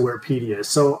to where Petey is.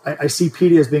 So I see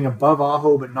Petey as being above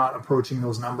Aho, but not approaching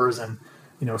those numbers. And,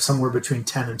 somewhere between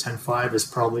 10 and 10.5 is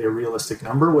probably a realistic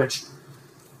number, which,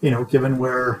 given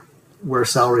where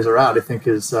salaries are at, I think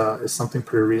is something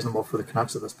pretty reasonable for the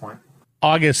Canucks at this point.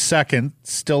 August 2nd,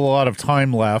 still a lot of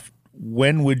time left.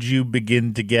 When would you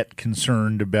begin to get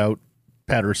concerned about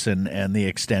Pettersson and the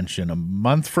extension? A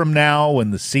month from now,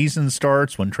 when the season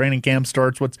starts, when training camp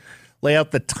starts? Lay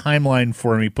out the timeline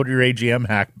for me. Put your AGM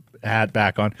hat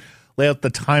back on. Lay out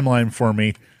the timeline for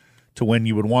me to when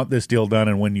you would want this deal done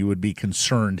and when you would be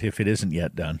concerned if it isn't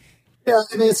yet done. Yeah,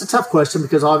 it's a tough question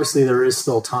because obviously there is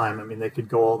still time. They could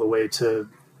go all the way to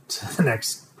the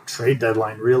next trade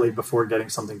deadline, really, before getting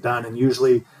something done. And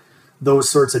usually those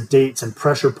sorts of dates and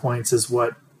pressure points is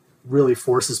what really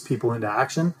forces people into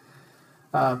action.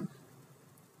 The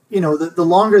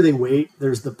longer they wait,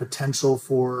 there's the potential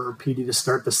for Petey to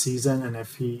start the season. And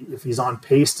if he's on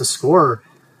pace to score,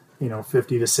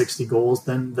 50 to 60 goals,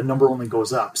 then the number only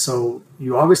goes up. So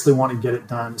you obviously want to get it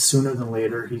done sooner than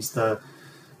later. He's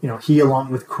he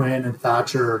along with Quinn and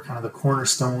Thatcher are kind of the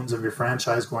cornerstones of your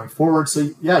franchise going forward.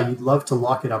 So yeah, you'd love to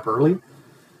lock it up early,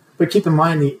 but keep in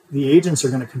mind the agents are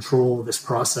going to control this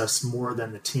process more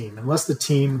than the team, unless the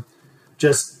team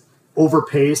just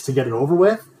overpays to get it over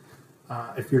with.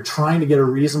 If you're trying to get a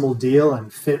reasonable deal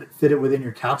and fit it within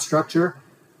your cap structure,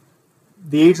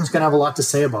 the agent's going to have a lot to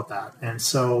say about that. And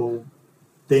so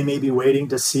they may be waiting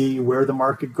to see where the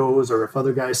market goes or if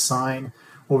other guys sign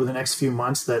over the next few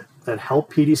months that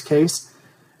help Petey's case.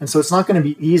 And so it's not going to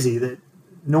be easy. That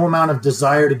no amount of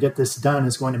desire to get this done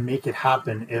is going to make it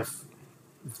happen if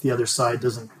if the other side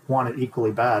doesn't want it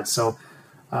equally bad. So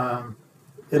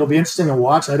it'll be interesting to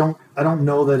watch. I don't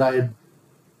know that I'd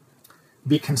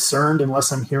be concerned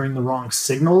unless I'm hearing the wrong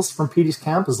signals from Petey's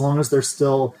camp, as long as they're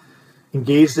still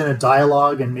engaged in a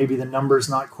dialogue and maybe the number's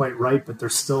not quite right, but they're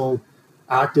still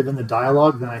active in the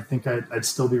dialogue, then I think I'd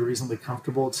still be reasonably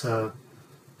comfortable to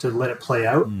let it play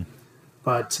out.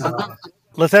 But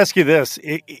let's ask you this.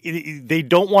 They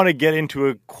don't want to get into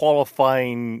a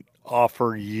qualifying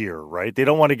offer year, right? They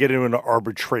don't want to get into an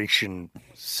arbitration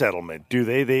settlement, do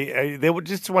they? They would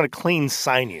just want a clean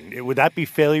signing. Would that be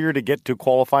failure to get to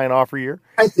qualifying offer year?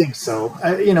 I think so.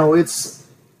 It's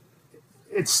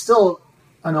still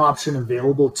an option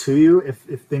available to you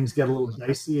if things get a little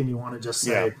dicey and you want to just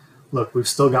say, look, we've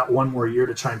still got one more year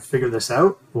to try and figure this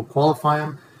out. We'll qualify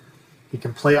him. He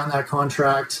can play on that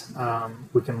contract.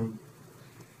 We can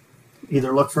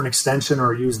either look for an extension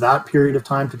or use that period of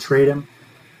time to trade him.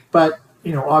 But,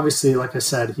 obviously, like I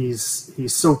said, he's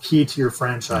so key to your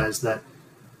franchise that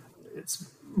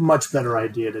it's much better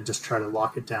idea to just try to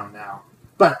lock it down now.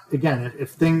 But again,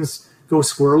 if things go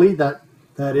squirrely, that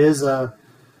is an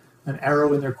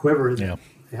arrow in their quiver that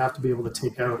they have to be able to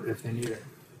take out if they need it.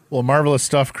 Well, marvelous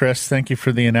stuff, Chris. Thank you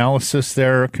for the analysis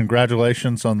there.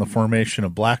 Congratulations on the formation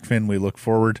of Blackfin. We look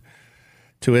forward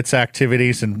to its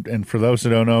activities. And for those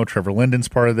that don't know, Trevor Linden's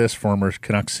part of this, former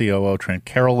Canucks COO Trent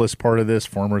Carroll is part of this,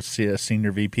 former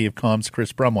Senior VP of Comms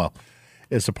Chris Brumwell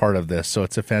is a part of this. So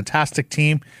it's a fantastic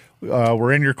team.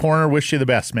 We're in your corner. Wish you the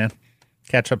best, man.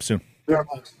 Catch up soon. Very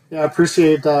much. Yeah, I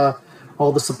appreciate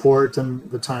all the support and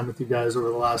the time with you guys over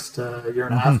the last year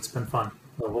and a half. It's been fun.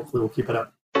 So hopefully we'll keep it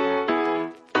up.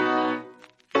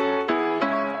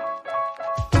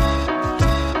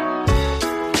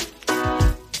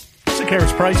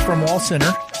 Harris Price from Wall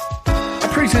Center. A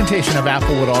presentation of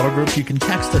Applewood Auto Group. You can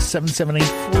text us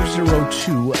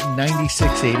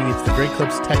 778-402-9680. It's the Great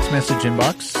Clips text message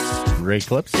inbox. Great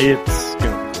Clips. It's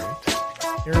going to be great.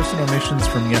 Here are some omissions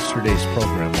from yesterday's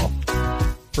program. Well,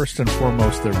 first and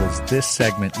foremost, there was this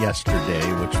segment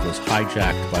yesterday, which was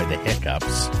hijacked by the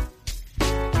hiccups.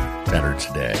 Better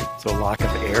today. So lack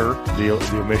of air, the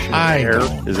omission of air.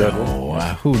 Don't know.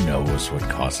 Who knows what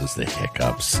causes the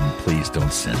hiccups? And please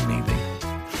don't send me the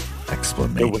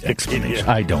explanation.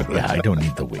 I don't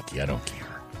need the wiki. I don't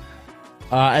care.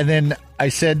 And then I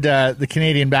said the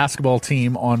Canadian basketball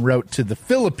team en route to the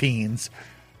Philippines.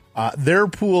 Their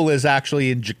pool is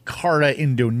actually in Jakarta,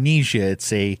 Indonesia.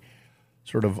 It's a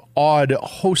sort of odd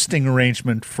hosting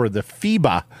arrangement for the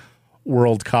FIBA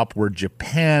World Cup, where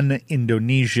Japan,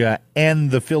 Indonesia, and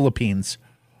the Philippines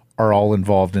are all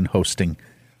involved in hosting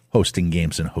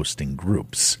games and hosting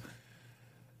groups.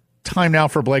 Time now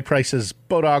for Blake Price's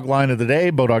Bodog line of the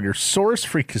day. Bodog, your source,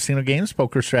 free casino games,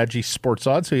 poker strategy, sports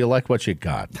odds. So you like what you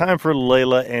got. Time for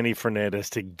Leila Annie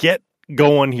Fernandez to get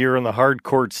going here in the hard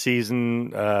court season.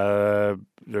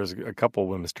 There's a couple of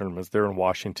women's tournaments. They're in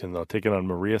Washington, though, taking on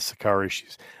Maria Sakkari.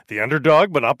 She's the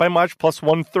underdog, but not by much, plus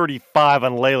 135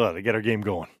 on Leila to get her game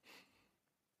going.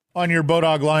 On your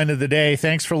Bodog line of the day,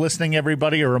 thanks for listening,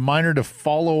 everybody. A reminder to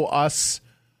follow us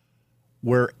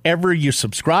wherever you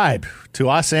subscribe to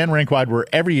us and Rinkwide,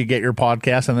 wherever you get your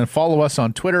podcasts, and then follow us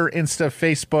on Twitter, Insta,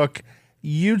 Facebook,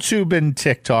 YouTube, and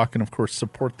TikTok, and, of course,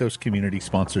 support those community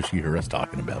sponsors you hear us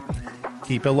talking about.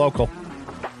 Keep it local.